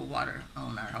cold water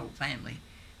on our whole family,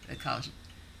 because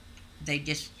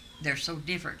they're so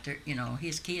different.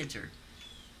 His kids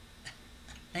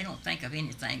they don't think of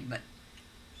anything but,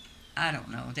 I don't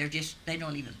know, they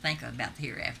don't even think about the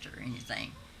hereafter or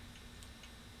anything.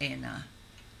 And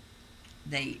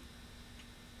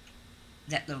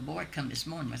that little boy come this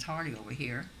morning with Harley over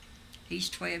here. He's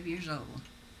 12 years old,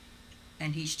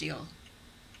 and he still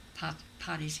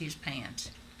potties his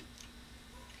pants.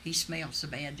 He smelled so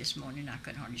bad this morning I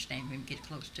couldn't hardly stand him get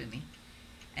close to me.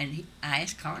 And I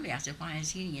asked Harley, I said, why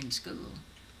is he in school?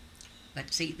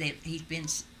 But see, he's been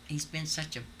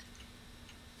such a.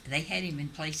 They had him in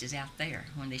places out there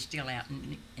when they're still out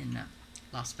in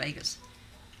Las Vegas,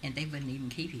 and they wouldn't even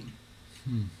keep him.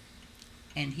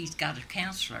 And he's got a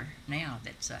counselor now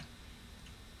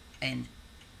and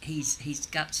he's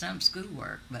got some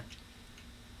schoolwork, but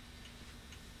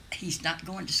he's not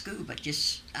going to school, but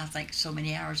just, I think, so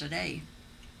many hours a day.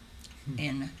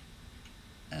 And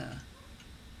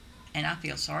I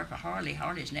feel sorry for Harley.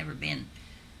 Harley's never been.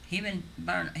 Him and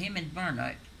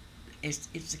Berna, it's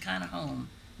the kind of home,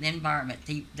 the environment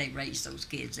they raise those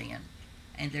kids in,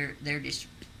 and they're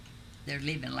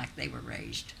living like they were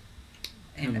raised.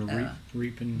 And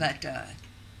reaping but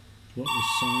what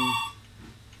was sown.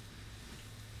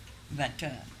 But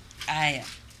I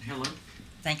Hello.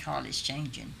 think Harley's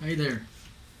changing. Hey there.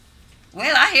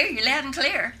 Well, I hear you loud and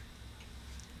clear.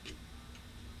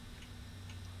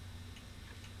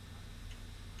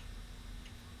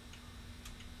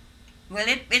 Well,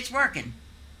 it's working.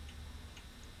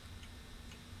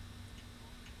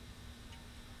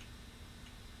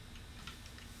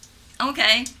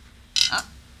 Okay.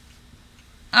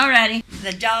 Alrighty.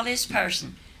 The jolliest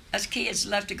person. Us kids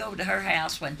love to go to her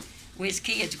house when we was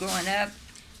kids growing up,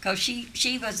 because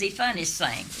she was the funniest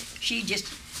thing. She just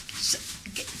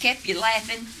kept you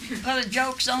laughing, put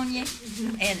jokes on you,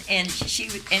 and she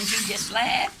just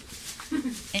laughed.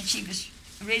 And she was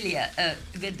really a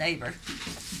good neighbor.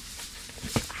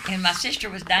 And my sister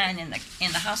was dying in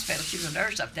the hospital. She was a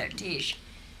nurse up there at Tish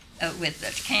with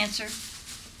cancer.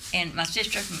 And my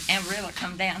sister from Amarillo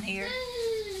come down here,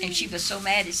 and she was so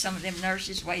mad at some of them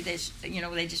nurses,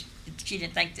 she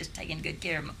didn't think they was taking good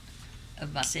care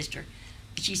of my sister.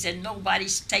 She said, nobody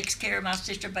takes care of my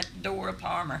sister but Dora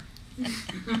Palmer. That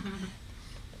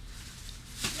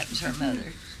was her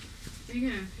mother. Are you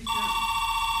gonna pick up?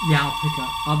 Yeah, I'll pick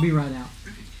up. I'll be right out.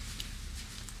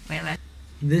 Well,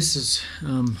 This is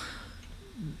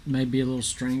maybe a little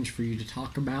strange for you to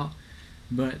talk about,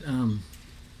 but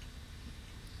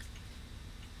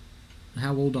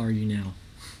how old are you now?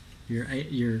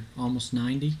 You're almost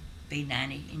 90, be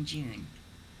 90 in June.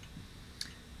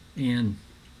 and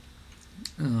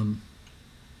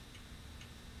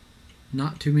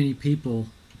not too many people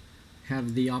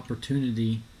have the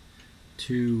opportunity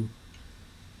to.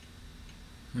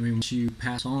 Once you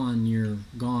pass on, you're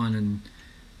gone,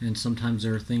 and sometimes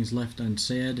there are things left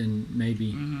unsaid, and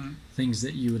maybe things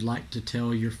that you would like to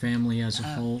tell your family as a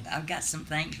whole. I've got some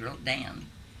things wrote down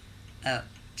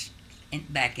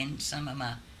back in some of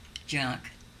my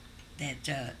junk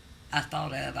that I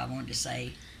thought of, I wanted to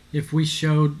say. If we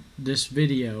showed this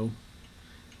video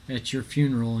at your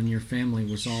funeral and your family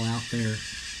was all out there,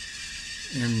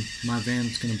 and my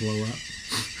van's going to blow up.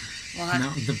 What? No,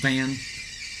 the van.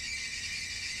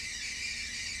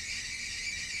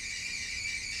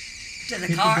 To the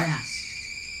Hit car? the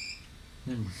gas.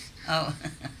 Never mind. Oh.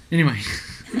 Anyway,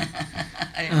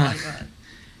 I didn't know what it was.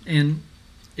 and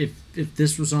if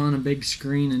this was on a big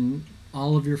screen and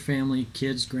all of your family,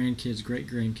 kids, grandkids,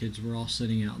 great-grandkids were all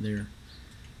sitting out there,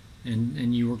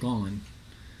 and you were gone,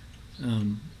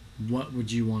 what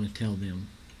would you want to tell them?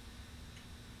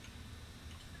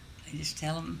 I just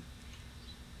tell them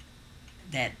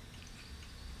that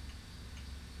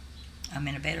I'm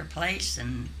in a better place,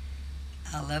 and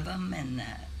I love them, and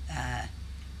I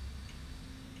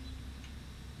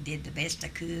did the best I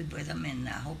could with them, and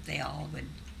I hope they all would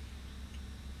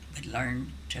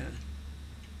learn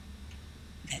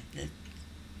that the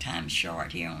time's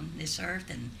short here on this earth,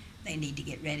 and they need to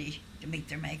get ready to meet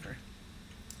their Maker.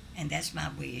 And that's my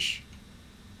wish,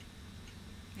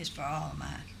 is for all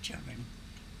my children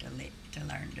to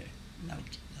learn to know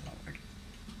the Lord,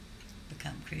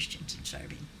 become Christians and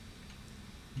serve Him.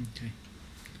 Okay.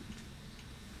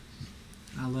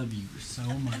 I love you so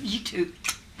much. You too.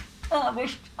 Oh,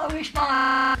 I wish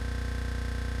my.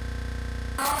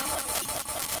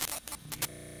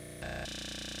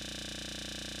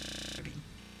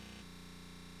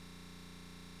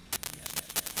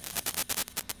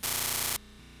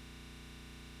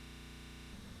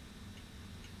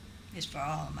 It's for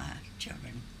all my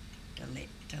children to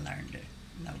learn to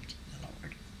know the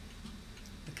Lord,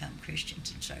 become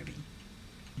Christians and serve Him.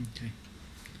 Okay.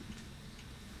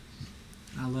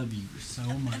 I love you so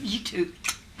much. You too.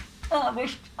 Oh,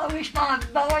 I wish my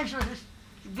boys were as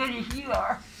good as you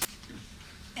are.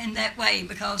 And that way,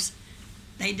 because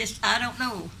they just, I don't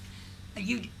know.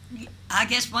 I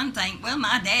guess one thing, well,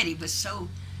 my daddy was so,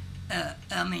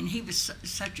 he was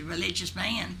such a religious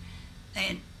man,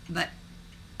 but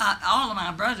all of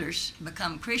my brothers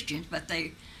become Christians, but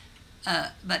they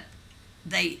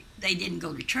didn't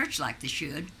go to church like they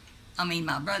should. I mean,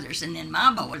 my brothers, and then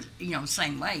my boys,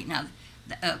 same way.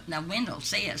 Now Wendell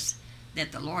says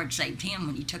that the Lord saved him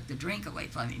when He took the drink away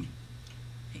from him.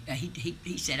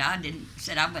 He said I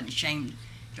wasn't ashamed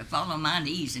to fall on my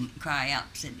knees and cry out.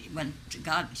 Said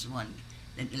God was the one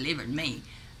that delivered me,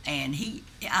 and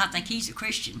I think he's a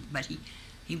Christian, but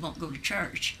he won't go to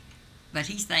church. But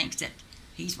he thinks that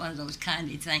he's one of those kind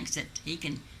who thinks that he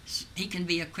can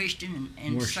be a Christian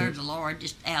and serve the Lord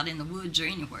just out in the woods or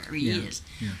anywhere he is.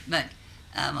 Yeah. But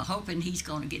I'm hoping he's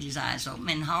going to get his eyes open.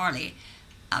 And Harley,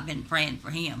 I've been praying for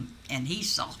him, and he's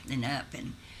softening up,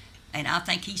 and I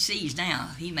think he sees now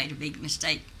he made a big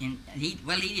mistake, and he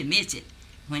admits it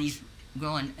when he's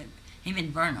going. Him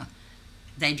and Verna,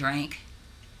 they drank,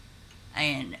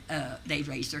 and they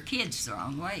raised their kids the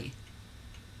wrong way.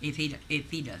 If he'd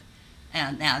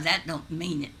now that don't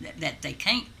mean that they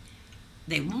can't.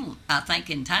 They won't. I think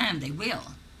in time they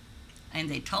will. And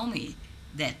they told me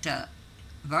that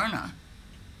Verna,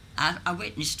 I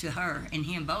witnessed to her and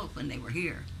him both when they were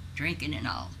here, drinking and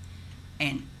all.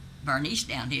 And Bernice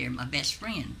down here, my best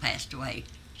friend, passed away.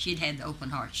 She'd had the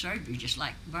open heart surgery just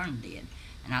like Verna did.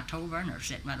 And I told Verna,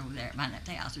 sitting right over there behind that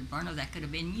table, I said, Verna, that could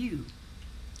have been you.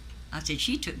 I said,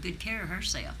 she took good care of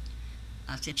herself.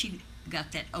 I said, she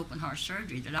got that open heart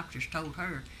surgery. The doctors told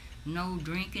her, no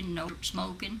drinking, no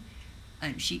smoking.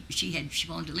 And she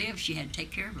wanted to live, she had to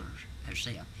take care of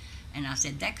herself. And I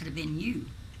said, that could have been you,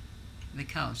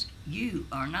 because you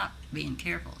are not being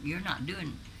careful. You're not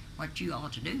doing what you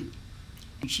ought to do.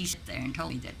 And she sat there and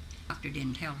told me that the doctor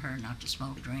didn't tell her not to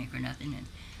smoke or drink or nothing.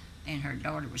 And her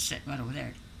daughter was sitting right over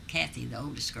there, Kathy, the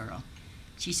oldest girl.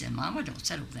 She said, Mama, don't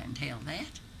sit over there and tell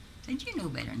that. I said, you know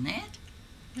better than that.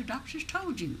 The doctors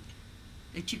told you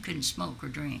that you couldn't smoke or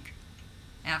drink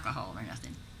alcohol or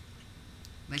nothing.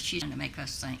 But she's trying to make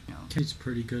us think, She's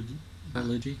pretty good,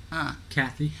 Lidgy.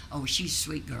 Kathy? Oh, she's a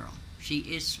sweet girl. She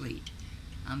is sweet.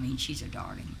 I mean, she's a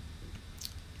darling.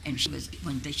 And she was,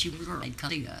 when she was a girl, they'd come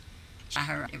see her. I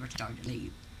heard her ever started to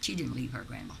leave. She didn't leave her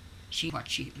grandma. She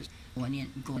was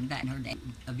going back in her dad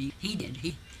abuse. He did.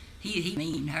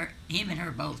 Him and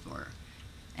her both were.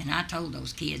 And I told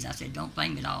those kids, I said, don't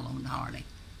blame it all on Harley.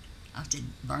 I said,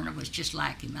 Verna was just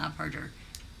like him. I've heard her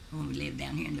when we lived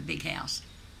down here in the big house.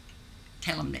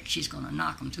 Tell them that she's going to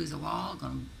knock them through the wall,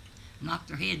 going to knock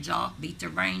their heads off, beat their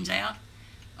brains out.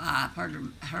 I've heard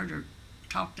her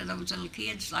talk to those little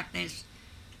kids like there's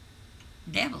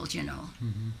devils,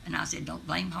 Mm-hmm. And I said, don't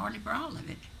blame Harley for all of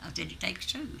it. I said, it takes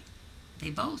two.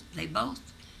 They both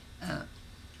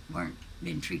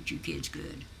didn't treat you kids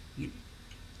good.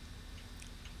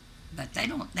 But they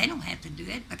don't have to do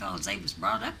it because they was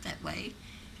brought up that way.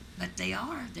 But they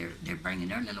are. They're bringing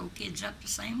their little kids up the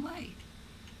same way.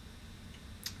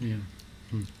 Yeah.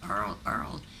 Earl,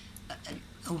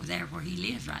 over there where he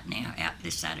lives right now, out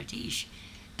this side of Tish,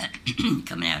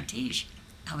 coming out of Tish,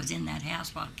 I was in that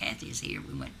house while Kathy is here.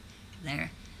 We went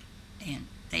there, and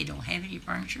they don't have any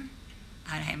furniture.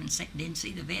 Didn't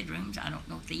see the bedrooms. I don't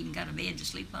know if they even got a bed to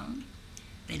sleep on.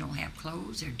 They don't have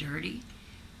clothes. They're dirty.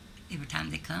 Every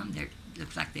time they come,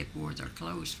 looks like they've wore their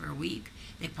clothes for a week.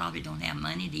 They probably don't have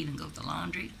money to even go to the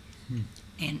laundry.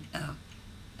 And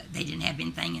they didn't have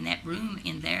anything in that room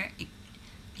in there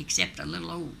except a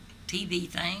little old TV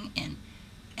thing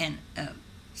and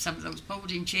some of those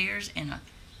folding chairs and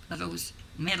those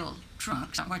metal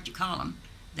trunks, what you call them.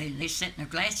 They set in their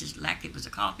glasses like it was a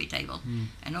coffee table.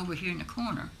 And over here in the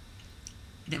corner,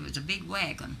 there was a big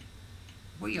wagon,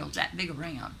 wheels that big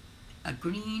around, a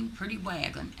green, pretty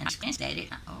wagon. And I glanced at it,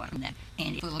 and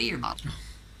it was full of beer bottles.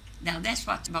 Now that's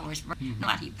what the boys,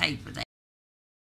 not he paid for that.